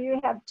 so you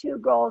have 2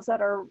 goals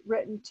that are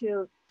written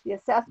to the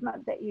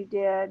assessment that you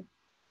did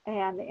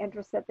and the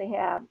interest that they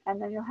have,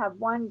 and then you'll have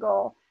 1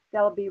 goal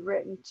that'll be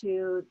written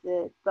to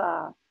the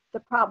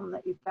problem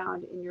that you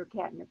found in your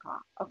cat and your car,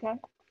 okay?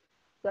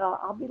 So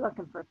I'll be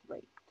looking for 3.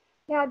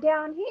 Now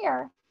down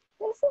here,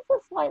 this is a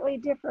slightly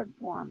different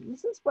form.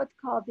 This is what's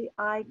called the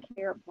I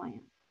Care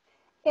Plan.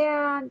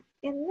 And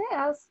in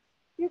this,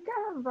 you're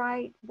going to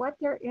write what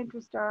their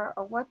interests are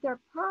or what their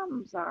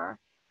problems are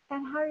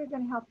and how you're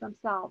going to help them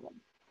solve them.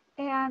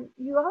 And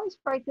you always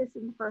write this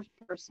in the first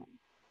person.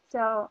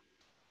 So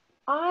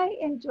I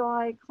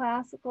enjoy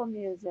classical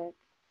music,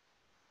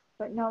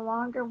 but no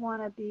longer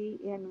want to be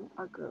in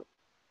a group.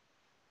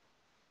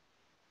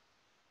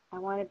 I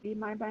want to be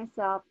by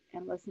myself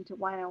and listen to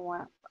what I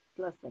want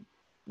to listen.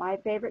 My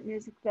favorite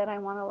music that I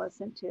want to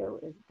listen to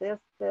is this,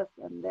 this,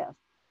 and this.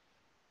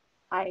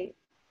 I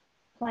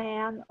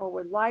plan or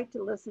would like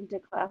to listen to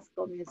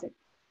classical music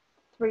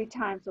 3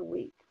 times a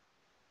week,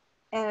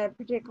 and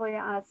particularly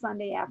on a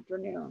Sunday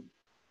afternoon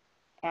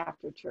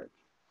after church.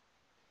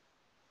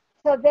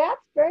 So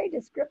that's very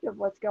descriptive of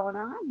what's going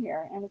on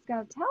here, and it's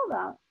going to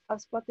tell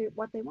us what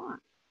they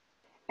want.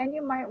 And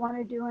you might want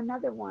to do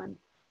another one.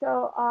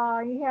 So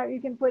you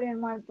can put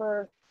in one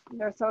for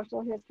their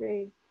social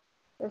history,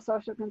 their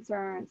social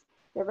concerns,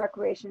 their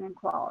recreation and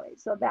quality.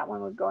 So that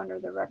one would go under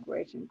the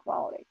recreation and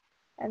quality.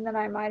 And then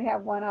I might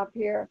have one up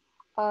here,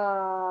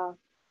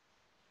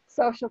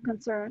 social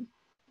concern.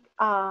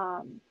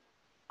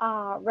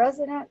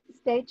 Resident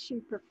states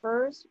she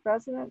prefers,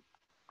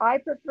 I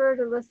prefer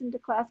to listen to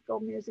classical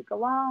music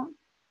alone,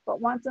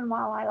 but once in a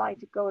while I like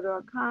to go to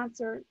a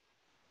concert.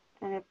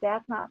 And if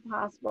that's not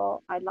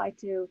possible, I'd like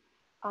to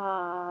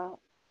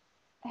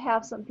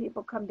have some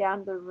people come down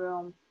to the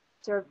room,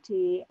 serve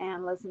tea,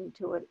 and listen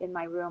to it in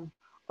my room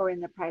or in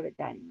the private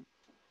dining room.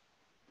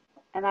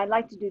 And I'd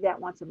like to do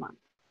that once a month.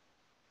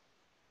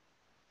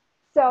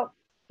 So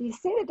you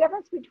see the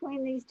difference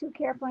between these 2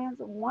 care plans?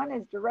 One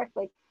is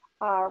directly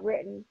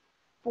written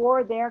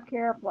for their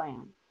care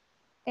plan.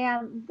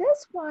 And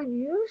this one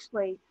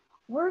usually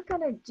we're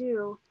going to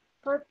do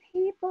for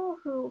people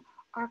who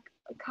are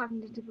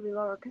cognitively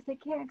lower because they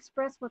can't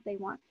express what they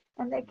want,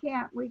 and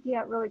we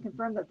can't really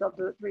confirm that they'll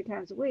do it 3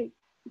 times a week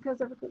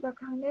because of their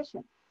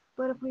cognition.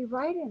 But if we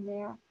write in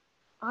there,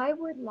 I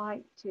would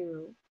like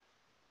to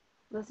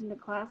listen to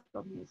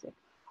classical music,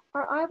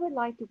 or I would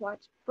like to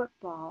watch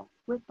football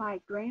with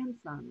my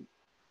grandson,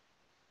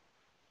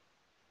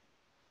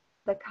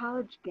 the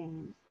college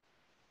games,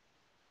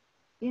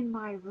 in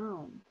my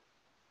room.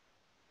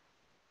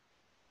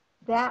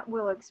 That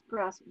will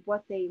express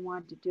what they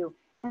want to do.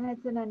 And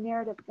it's in a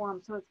narrative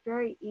form, so it's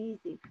very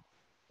easy.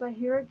 But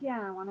here again,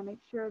 I want to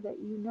make sure that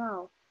you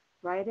know,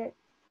 write it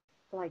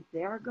like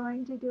they're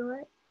going to do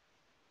it,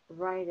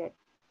 write it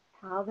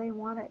how they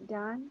want it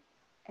done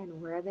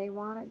and where they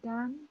want it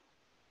done,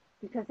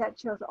 because that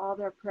shows all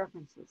their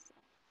preferences.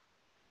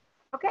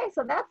 Okay,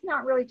 so that's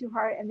not really too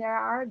hard, and there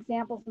are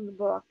examples in the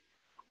book.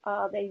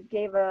 They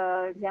gave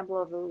an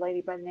example of a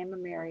lady by the name of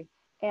Mary,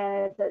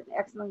 and it's an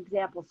excellent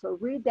example. So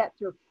read that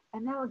through,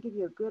 and that will give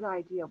you a good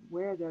idea of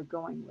where they're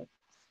going with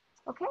this.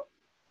 Okay?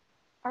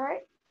 All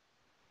right.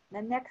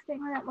 The next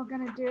thing that we're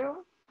going to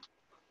do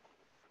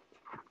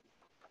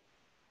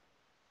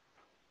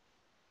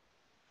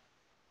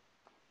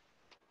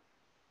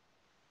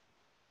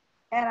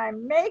And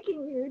I'm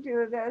making you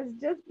do this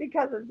just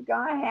because it's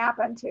going to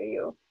happen to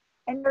you.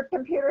 And your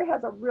computer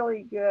has a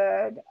really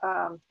good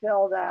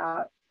filled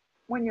out,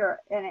 when you're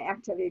an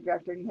activity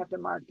director and you have to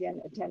mark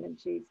in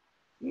attendance sheets,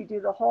 you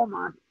do the whole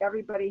month.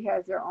 Everybody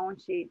has their own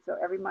sheet. So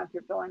every month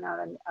you're filling out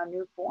a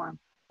new form,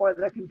 or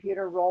the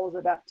computer rolls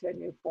it up to a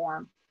new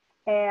form.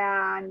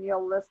 And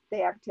you'll list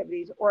the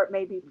activities, or it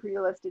may be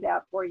pre-listed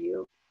out for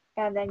you.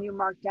 And then you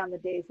mark down the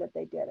days that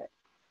they did it.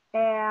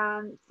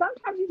 And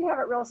sometimes you have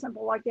it real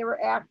simple, like they were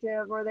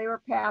active or they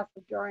were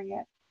passive during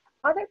it.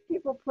 Other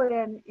people put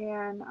in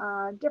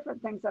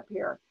different things up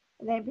here.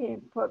 And they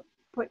put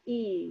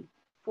E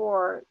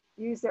for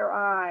use their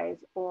eyes,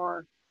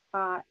 or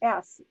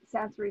S,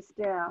 sensory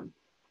stim,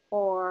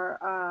 or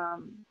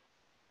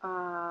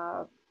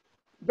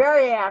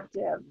very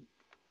active.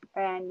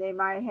 And they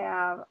might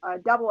have a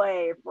double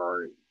A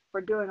for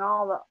doing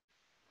all the,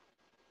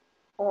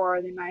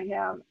 or they might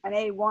have an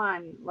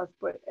A1. Let's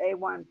put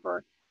A1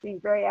 for being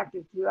very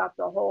active throughout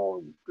the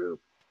whole group.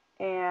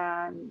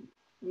 And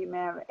you may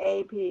have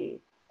AP,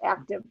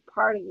 active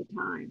part of the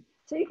time.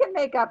 So you can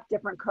make up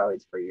different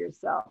codes for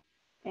yourself.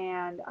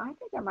 And I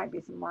think there might be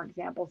some more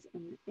examples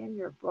in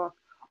your book,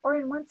 or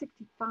in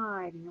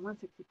 165. In your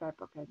 165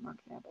 book has more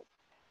examples.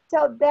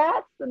 So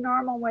that's the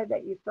normal way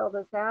that you fill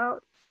this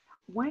out.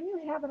 When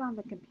you have it on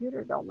the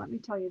computer, though, let me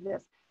tell you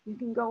this. You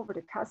can go over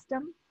to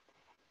custom,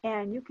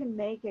 and you can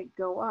make it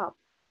go up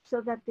so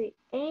that the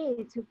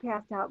aides who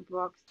passed out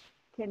books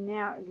can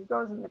now, it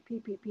goes in the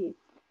PPP,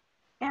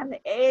 and the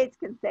aides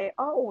can say,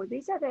 oh,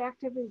 these are the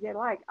activities they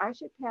like. I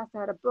should pass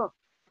out a book,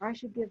 or I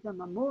should give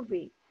them a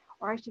movie,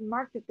 or I should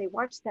mark that they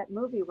watched that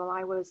movie while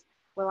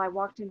I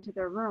walked into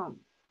their room.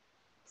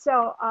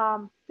 So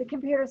the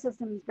computer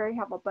system is very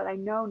helpful, but I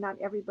know not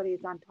everybody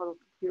is on total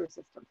computer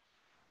system,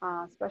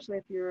 especially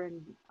if you're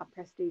in a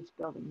prestige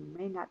building. You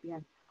may not be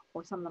on,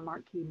 or some of the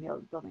marquee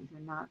buildings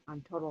are not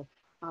on total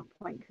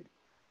point,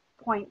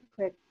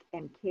 click,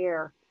 and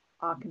care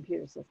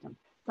computer system.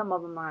 Some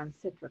of them are on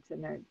Citrix,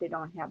 and they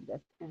don't have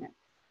this in it.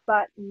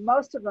 But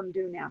most of them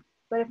do now.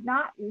 But if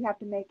not, you have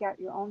to make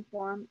out your own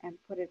form and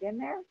put it in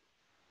there.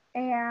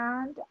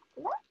 And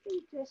let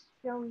me just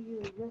show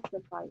you this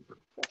if I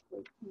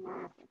quickly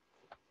can.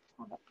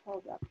 Have it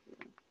pulled up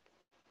here.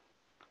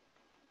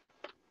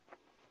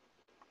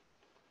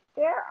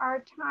 There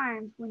are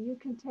times when you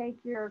can take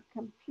your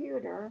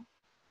computer,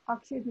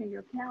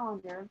 your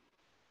calendar,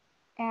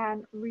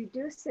 and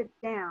reduce it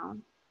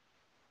down.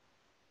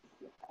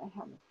 I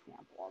have a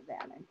sample of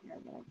that in here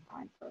that I can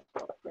find first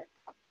real quick.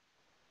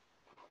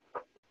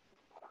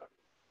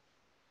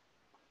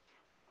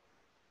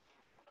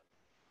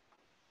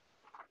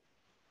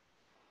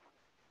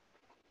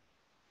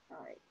 All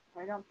right, if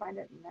I don't find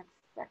it in the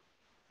next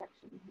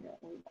section here,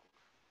 we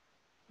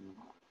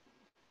will.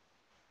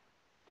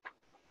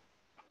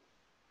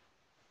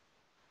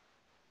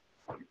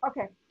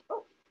 Okay,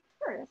 oh,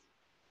 there it is.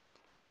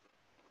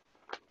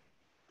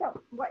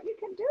 So what you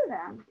can do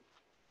then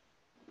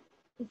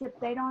is, if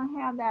they don't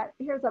have that,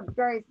 here's a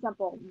very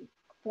simple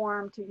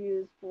form to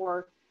use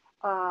for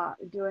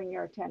doing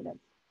your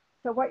attendance.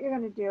 So what you're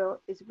going to do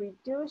is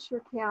reduce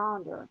your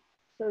calendar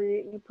so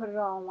that you put it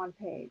all on one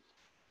page.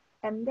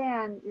 And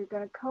then you're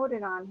going to code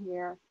it on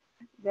here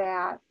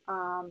that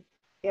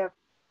if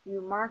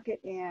you mark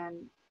it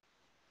in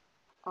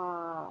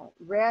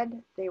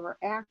red, they were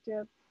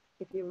active.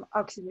 If you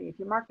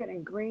mark it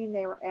in green,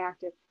 they were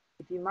active.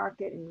 If you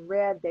mark it in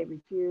red, they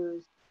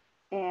refused.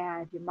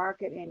 And if you mark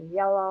it in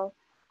yellow,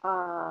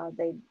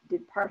 they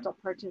did partial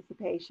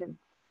participation.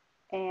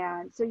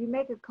 And so you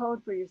make a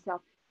code for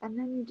yourself, and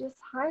then you just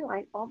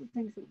highlight all the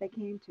things that they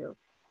came to.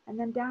 And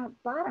then down at the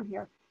bottom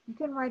here, you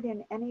can write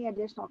in any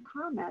additional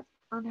comments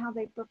on how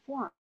they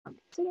performed.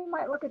 So you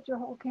might look at your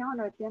whole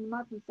calendar at the end of the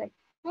month and say,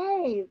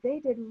 hey, they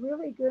did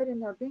really good in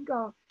their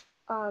bingo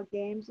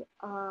games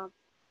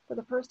for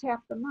the first half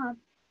of the month.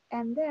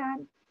 And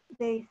then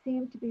they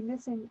seem to be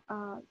missing,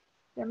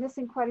 they're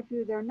missing quite a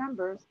few of their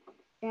numbers.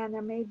 And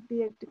there may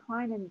be a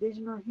decline in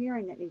vision or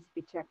hearing that needs to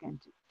be checked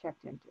into.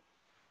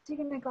 So you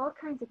can make all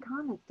kinds of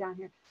comments down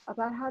here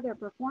about how they're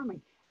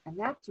performing. And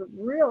that's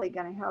really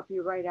going to help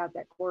you write out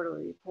that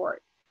quarterly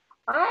report.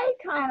 I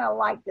kind of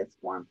like this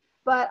form,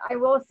 but I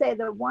will say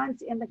the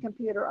ones in the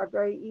computer are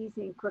very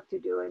easy and quick to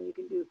do. And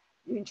you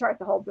can chart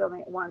the whole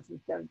building at once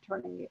instead of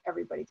turning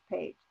everybody's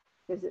page,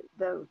 because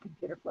the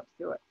computer flips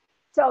through it.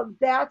 So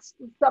that's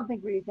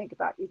something for you to think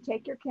about. You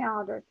take your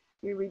calendar,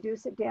 you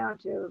reduce it down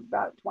to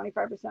about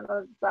 25% of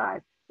the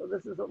size. So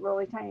this is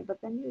really tiny,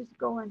 but then you just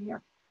go in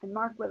here and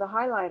mark with a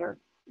highlighter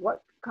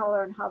what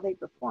color and how they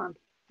performed.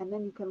 And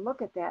then you can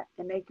look at that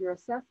and make your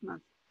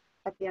assessments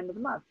at the end of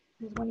the month.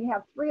 Because when you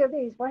have 3 of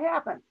these, what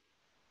happens?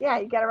 Yeah,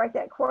 you got to write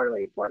that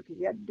quarterly report because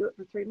you had to do it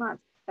for 3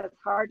 months. And it's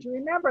hard to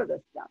remember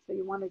this stuff, so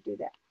you want to do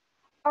that.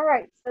 All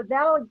right, so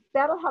that'll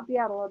help you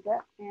out a little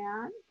bit.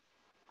 And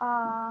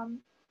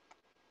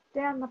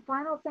then the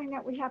final thing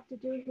that we have to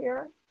do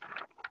here,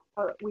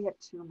 oh, we have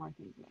 2 more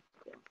things we have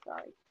to do,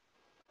 sorry.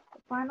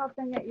 The final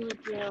thing that you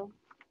would do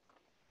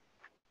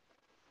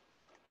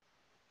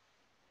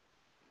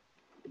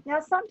Now,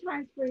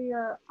 sometimes for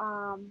your,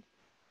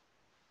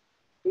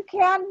 you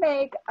can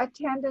make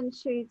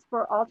attendance sheets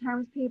for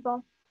Alzheimer's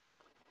people,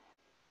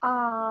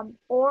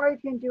 or you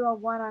can do a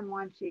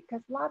one-on-one sheet,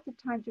 because lots of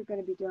times you're going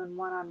to be doing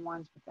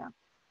one-on-ones with them.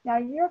 Now,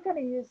 you're going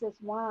to use this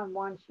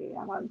one-on-one sheet.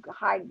 I'm going to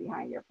hide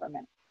behind here for a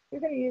minute.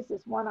 You're going to use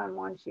this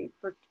one-on-one sheet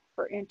for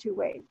in two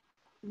ways.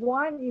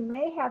 One, you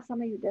may have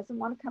somebody who doesn't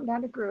want to come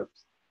down to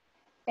groups,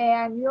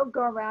 and you'll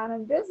go around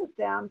and visit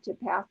them to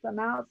pass them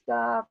out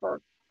stuff,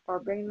 or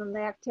bring them the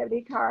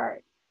activity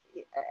card,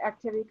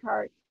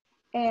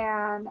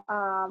 and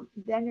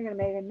then you're going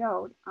to make a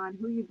note on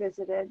who you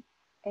visited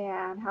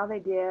and how they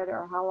did,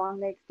 or how long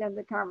they extended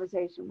the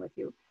conversation with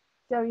you.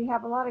 So you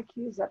have a lot of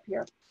cues up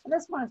here, and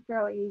this one is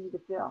fairly easy to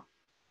fill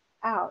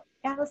out.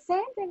 And the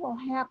same thing will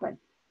happen.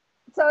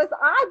 So it's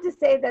odd to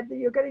say that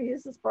you're going to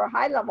use this for a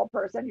high level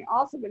person. You're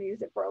also going to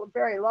use it for a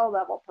very low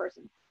level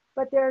person.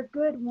 But there are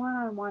good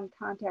one-on-one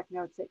contact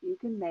notes that you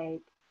can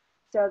make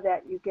so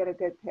that you get a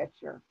good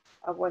picture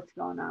of what's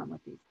going on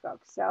with these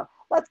folks. So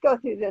let's go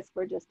through this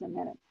for just a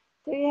minute.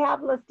 So you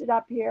have listed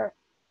up here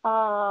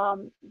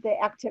the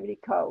activity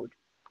code.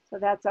 So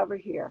that's over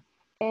here.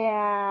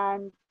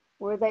 And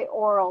were they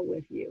oral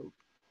with you?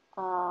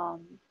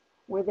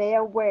 Were they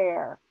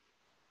aware?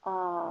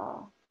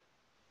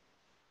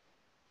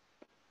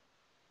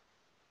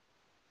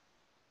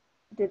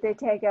 Did they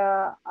take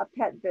a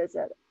pet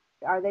visit?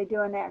 Are they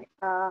doing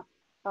an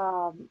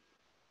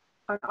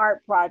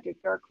art project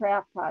or a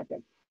craft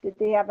project? Did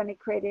they have any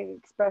creative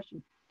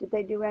expression? Did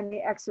they do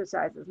any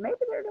exercises? Maybe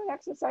they're doing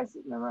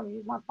exercises in the room.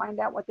 You want to find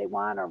out what they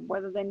want, or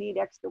whether they need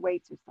extra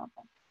weights or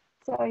something.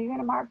 So you're going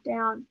to mark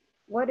down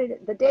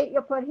the date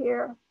you'll put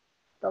here,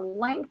 the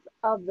length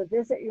of the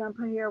visit you're going to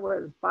put here,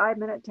 whether it's 5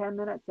 minute, 10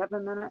 minutes,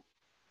 7 minute,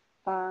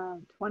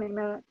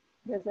 20-minute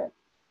visit.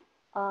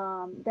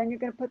 Then you're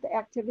going to put the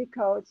activity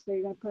code. So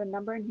you're going to put a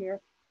number in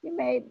here. You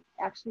may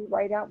actually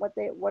write out what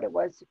it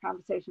was,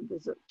 conversation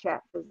visit,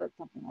 chat visit,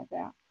 something like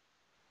that.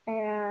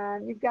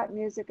 And you've got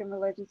music and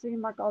religion. So you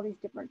mark all these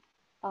different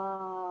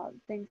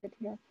things in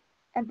here.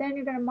 And then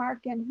you're going to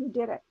mark in who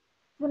did it.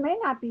 It may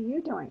not be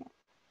you doing it.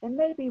 It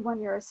may be one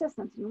of your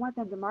assistants. You want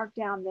them to mark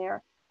down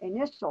their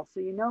initials so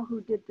you know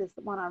who did this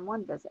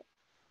one-on-one visit.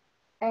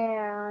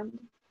 And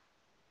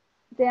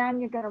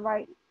then you're going to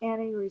write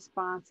any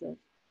responses.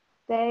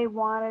 They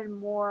wanted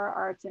more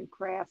arts and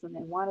crafts, and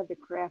they wanted the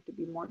craft to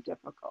be more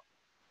difficult.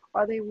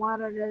 Or they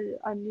wanted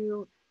a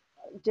new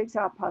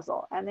jigsaw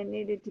puzzle, and they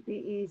needed to be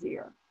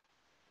easier.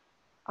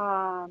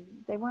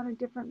 They wanted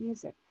different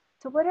music.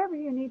 So whatever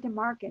you need to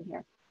mark in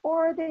here.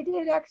 Or they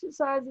did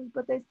exercises,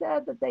 but they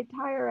said that they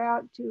tire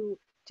out too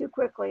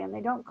quickly, and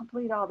they don't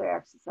complete all their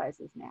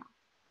exercises now.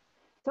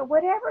 So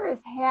whatever is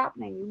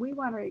happening, we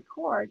want to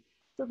record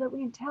so that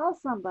we can tell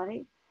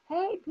somebody,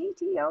 hey,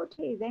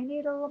 PTOT, they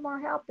need a little more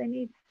help.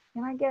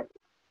 Can I get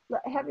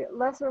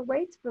lesser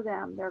weights for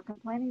them? They're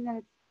complaining that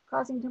it's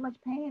causing too much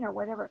pain or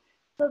whatever.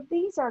 So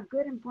these are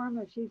good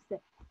informative sheets,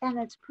 and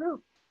it's proof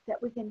that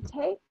we can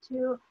take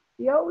to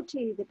the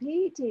OT, the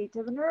PT,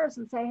 to the nurse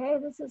and say, hey,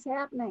 this is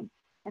happening.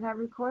 And I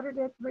recorded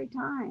it 3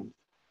 times.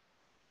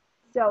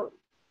 So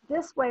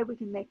this way we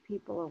can make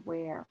people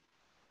aware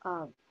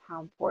of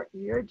how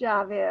important your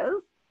job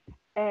is,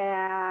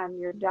 and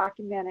you're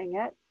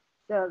documenting it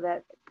so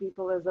that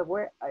people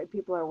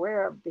are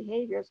aware of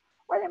behaviors.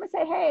 Or they might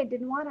say, hey,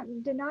 did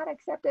not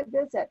accept a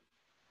visit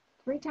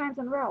 3 times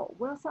in a row.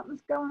 Well,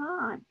 something's going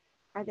on.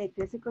 Are they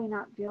physically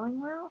not feeling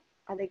well?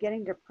 Are they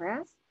getting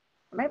depressed?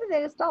 Or maybe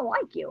they just don't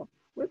like you.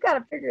 We've got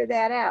to figure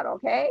that out,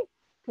 okay?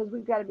 Because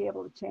we've got to be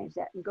able to change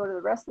that and go to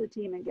the rest of the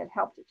team and get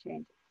help to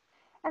change it.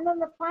 And then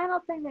the final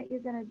thing that you're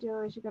going to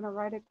do is you're going to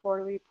write a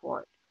quarterly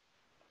report.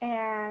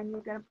 And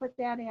you're going to put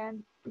that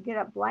in. You get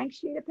a blank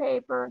sheet of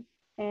paper,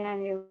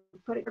 and you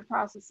put it in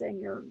processing,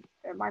 your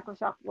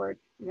Microsoft Word.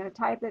 You're going to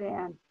type it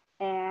in,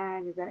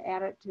 and you're going to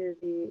add it to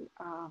the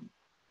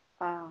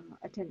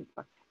attendance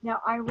book. Now,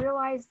 I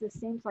realize this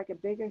seems like a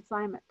big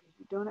assignment because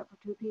you're doing it for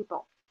 2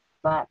 people,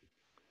 but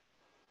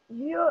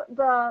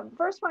the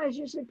first one is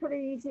usually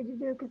pretty easy to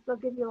do because they'll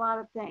give you a lot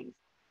of things.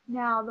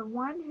 Now, the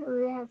one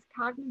who has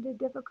cognitive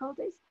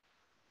difficulties,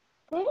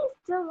 they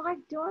still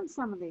like doing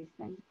some of these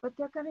things, but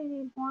they're going to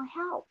need more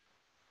help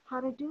how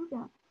to do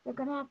them. They're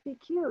going to have to be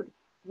cued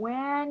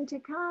when to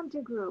come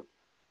to group,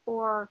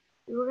 or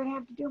we're going to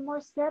have to do more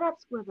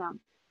setups with them.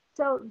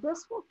 So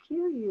this will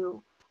cue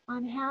you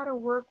on how to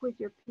work with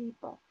your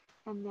people,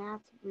 and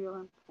that's real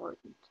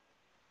important.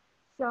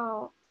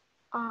 So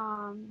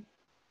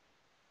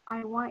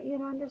I want you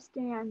to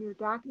understand your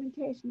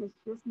documentation is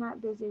just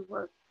not busy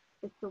work.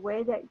 It's the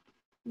way that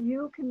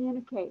you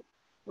communicate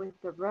with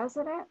the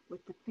resident,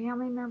 with the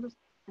family members,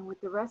 and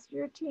with the rest of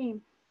your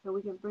team, so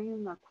we can bring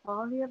in the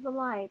quality of the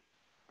life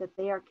that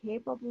they are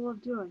capable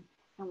of doing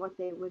and what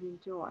they would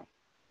enjoy.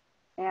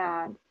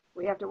 And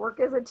we have to work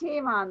as a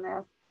team on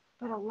this,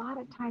 but a lot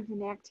of times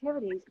in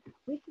activities,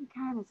 we can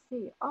kind of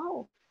see,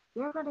 oh,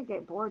 they're going to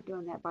get bored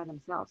doing that by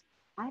themselves.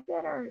 I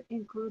better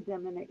include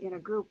them in a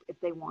group if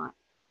they want.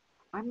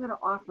 I'm going to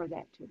offer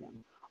that to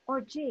them.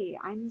 Or, gee,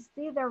 I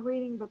see they're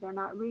reading, but they're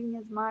not reading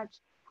as much.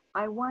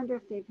 I wonder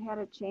if they've had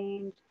a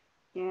change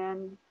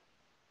in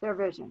their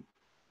vision.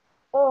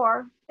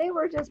 Or they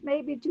were just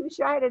maybe too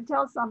shy to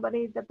tell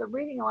somebody that the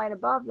reading light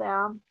above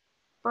them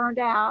burned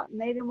out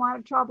and they didn't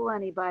want to trouble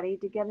anybody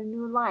to get a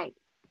new light.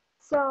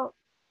 So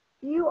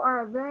you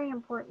are a very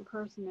important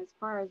person as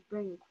far as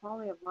bringing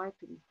quality of life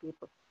to these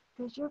people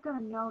because you're going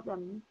to know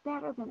them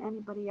better than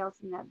anybody else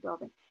in that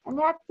building. And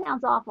that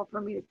sounds awful for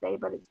me to say,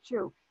 but it's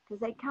true because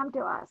they come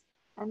to us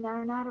and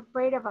they're not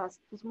afraid of us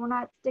because we're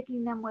not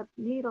sticking them with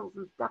needles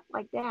and stuff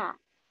like that.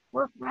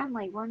 We're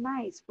friendly, we're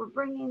nice, we're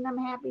bringing them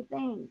happy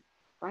things,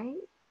 right?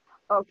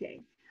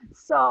 Okay,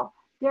 so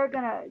they're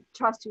going to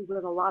trust you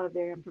with a lot of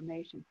their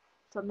information.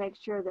 So make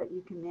sure that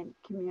you can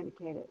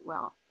communicate it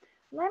well.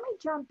 Let me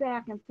jump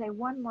back and say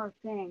one more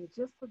thing,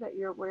 just so that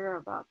you're aware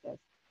about this.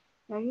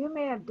 Now, you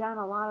may have done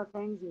a lot of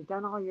things and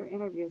done all your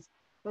interviews,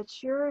 but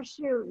sure as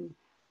shooting,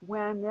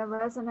 when the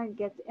resident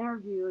gets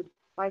interviewed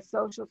by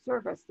social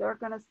service, they're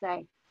going to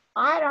say,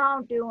 I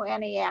don't do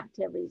any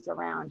activities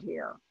around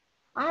here.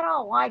 I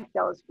don't like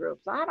those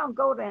groups. I don't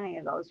go to any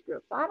of those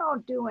groups. I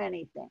don't do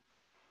anything.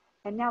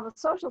 And now the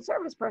social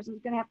service person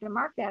is going to have to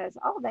mark that as,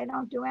 oh, they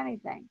don't do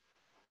anything.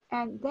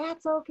 And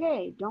that's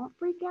okay. Don't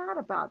freak out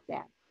about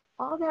that.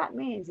 All that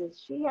means is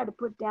she had to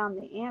put down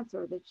the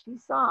answer that she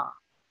saw.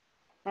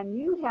 And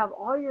you have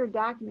all your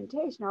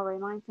documentation already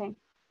in line saying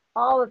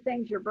all the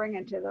things you're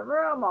bringing to the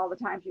room, all the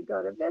times you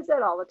go to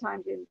visit, all the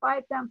times you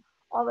invite them,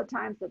 all the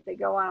times that they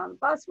go out on the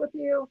bus with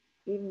you,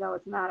 even though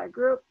it's not a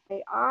group.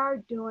 They are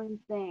doing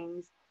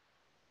things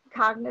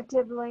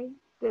cognitively,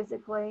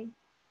 physically,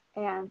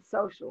 and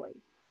socially.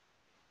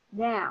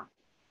 Now,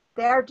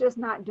 they're just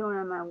not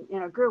doing them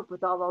in a group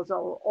with all those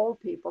old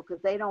people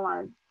because they don't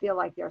want to feel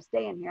like they're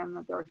staying here and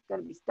that they're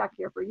going to be stuck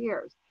here for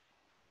years.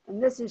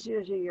 And this is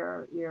usually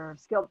your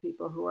skilled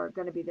people who are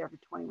going to be there for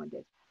 21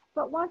 days.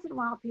 But once in a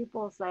while,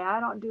 people say, I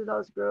don't do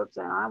those groups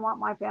and I want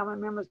my family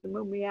members to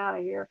move me out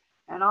of here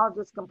and I'll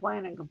just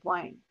complain and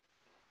complain.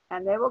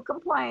 And they will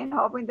complain,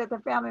 hoping that their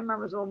family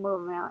members will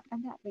move them out.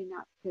 And that may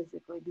not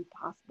physically be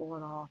possible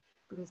at all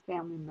because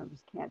family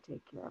members can't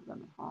take care of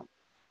them at home.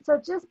 So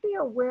just be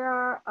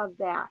aware of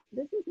that.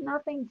 This is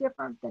nothing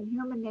different than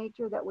human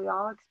nature that we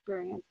all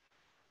experience.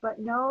 But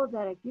know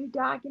that if you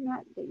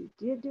document that you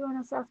did do an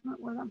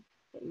assessment with them,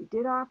 that you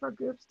did offer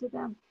groups to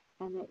them,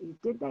 and that you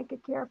did make a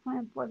care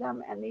plan for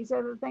them, and these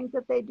are the things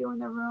that they do in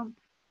the room,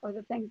 or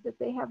the things that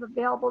they have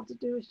available to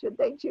do should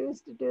they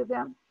choose to do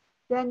them,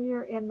 then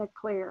you're in the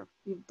clear.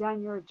 You've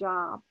done your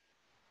job,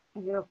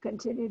 and you'll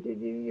continue to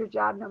do your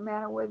job no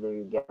matter whether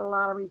you get a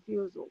lot of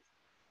refusals.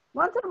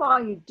 Once in a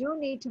while, you do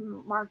need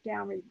to mark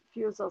down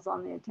refusals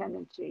on the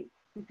attendance sheet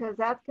because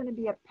that's going to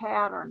be a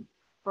pattern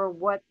for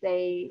what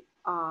they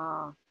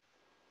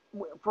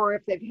for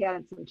if they've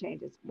had some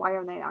changes. Why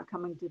are they not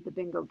coming to the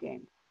bingo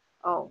game?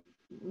 Oh,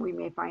 we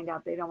may find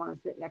out they don't want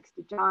to sit next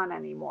to John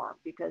anymore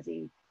because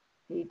he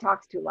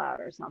talks too loud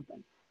or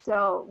something.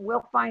 So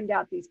we'll find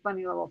out these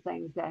funny little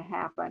things that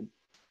happen.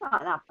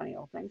 Not funny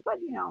little things, but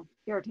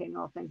irritating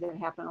little things that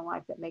happen in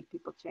life that make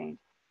people change.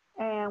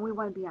 And we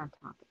want to be on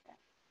top of that.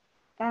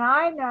 And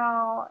I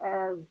know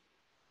as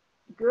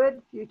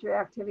good future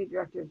activity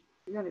directors,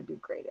 you're going to do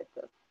great at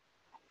this.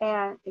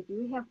 And if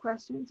you have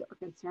questions or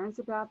concerns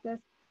about this,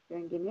 you're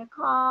going to give me a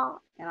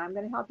call and I'm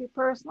going to help you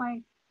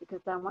personally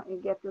because I want you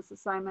to get this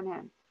assignment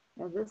in.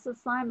 Now, this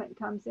assignment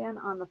comes in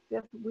on the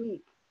 5th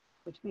week,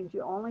 which means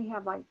you only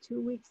have like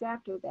 2 weeks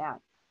after that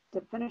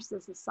to finish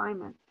this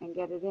assignment and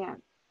get it in.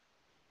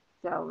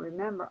 So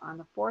remember, on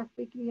the 4th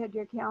week, you had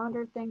your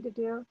calendar thing to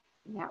do,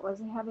 and that was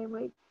a heavy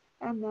week.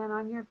 And then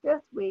on your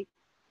 5th week,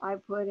 I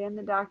put in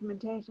the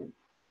documentation.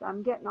 So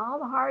I'm getting all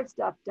the hard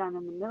stuff done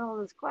in the middle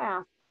of this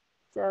class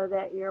so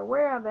that you're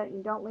aware of it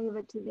and don't leave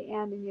it to the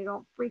end and you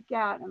don't freak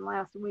out in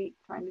last week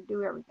trying to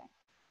do everything.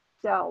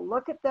 So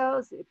look at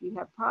those. If you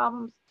have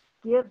problems,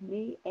 give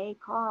me a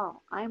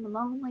call. I'm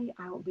lonely.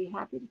 I will be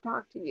happy to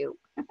talk to you.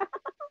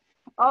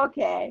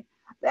 Okay,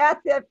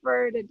 that's it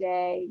for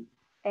today.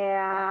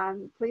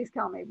 And please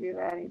call me if you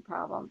have any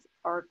problems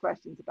or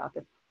questions about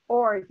this,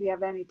 or if you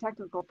have any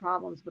technical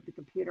problems with the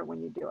computer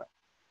when you do it.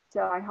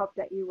 So I hope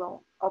that you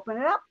will open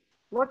it up,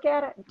 look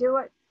at it, do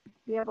it,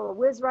 be able to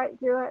whiz right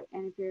through it.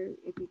 And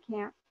if you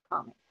can't,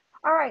 call me.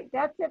 All right,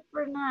 that's it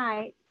for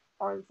tonight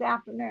or this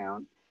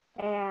afternoon.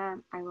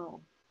 And I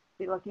will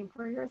be looking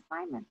for your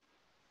assignment.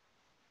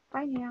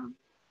 Bye now.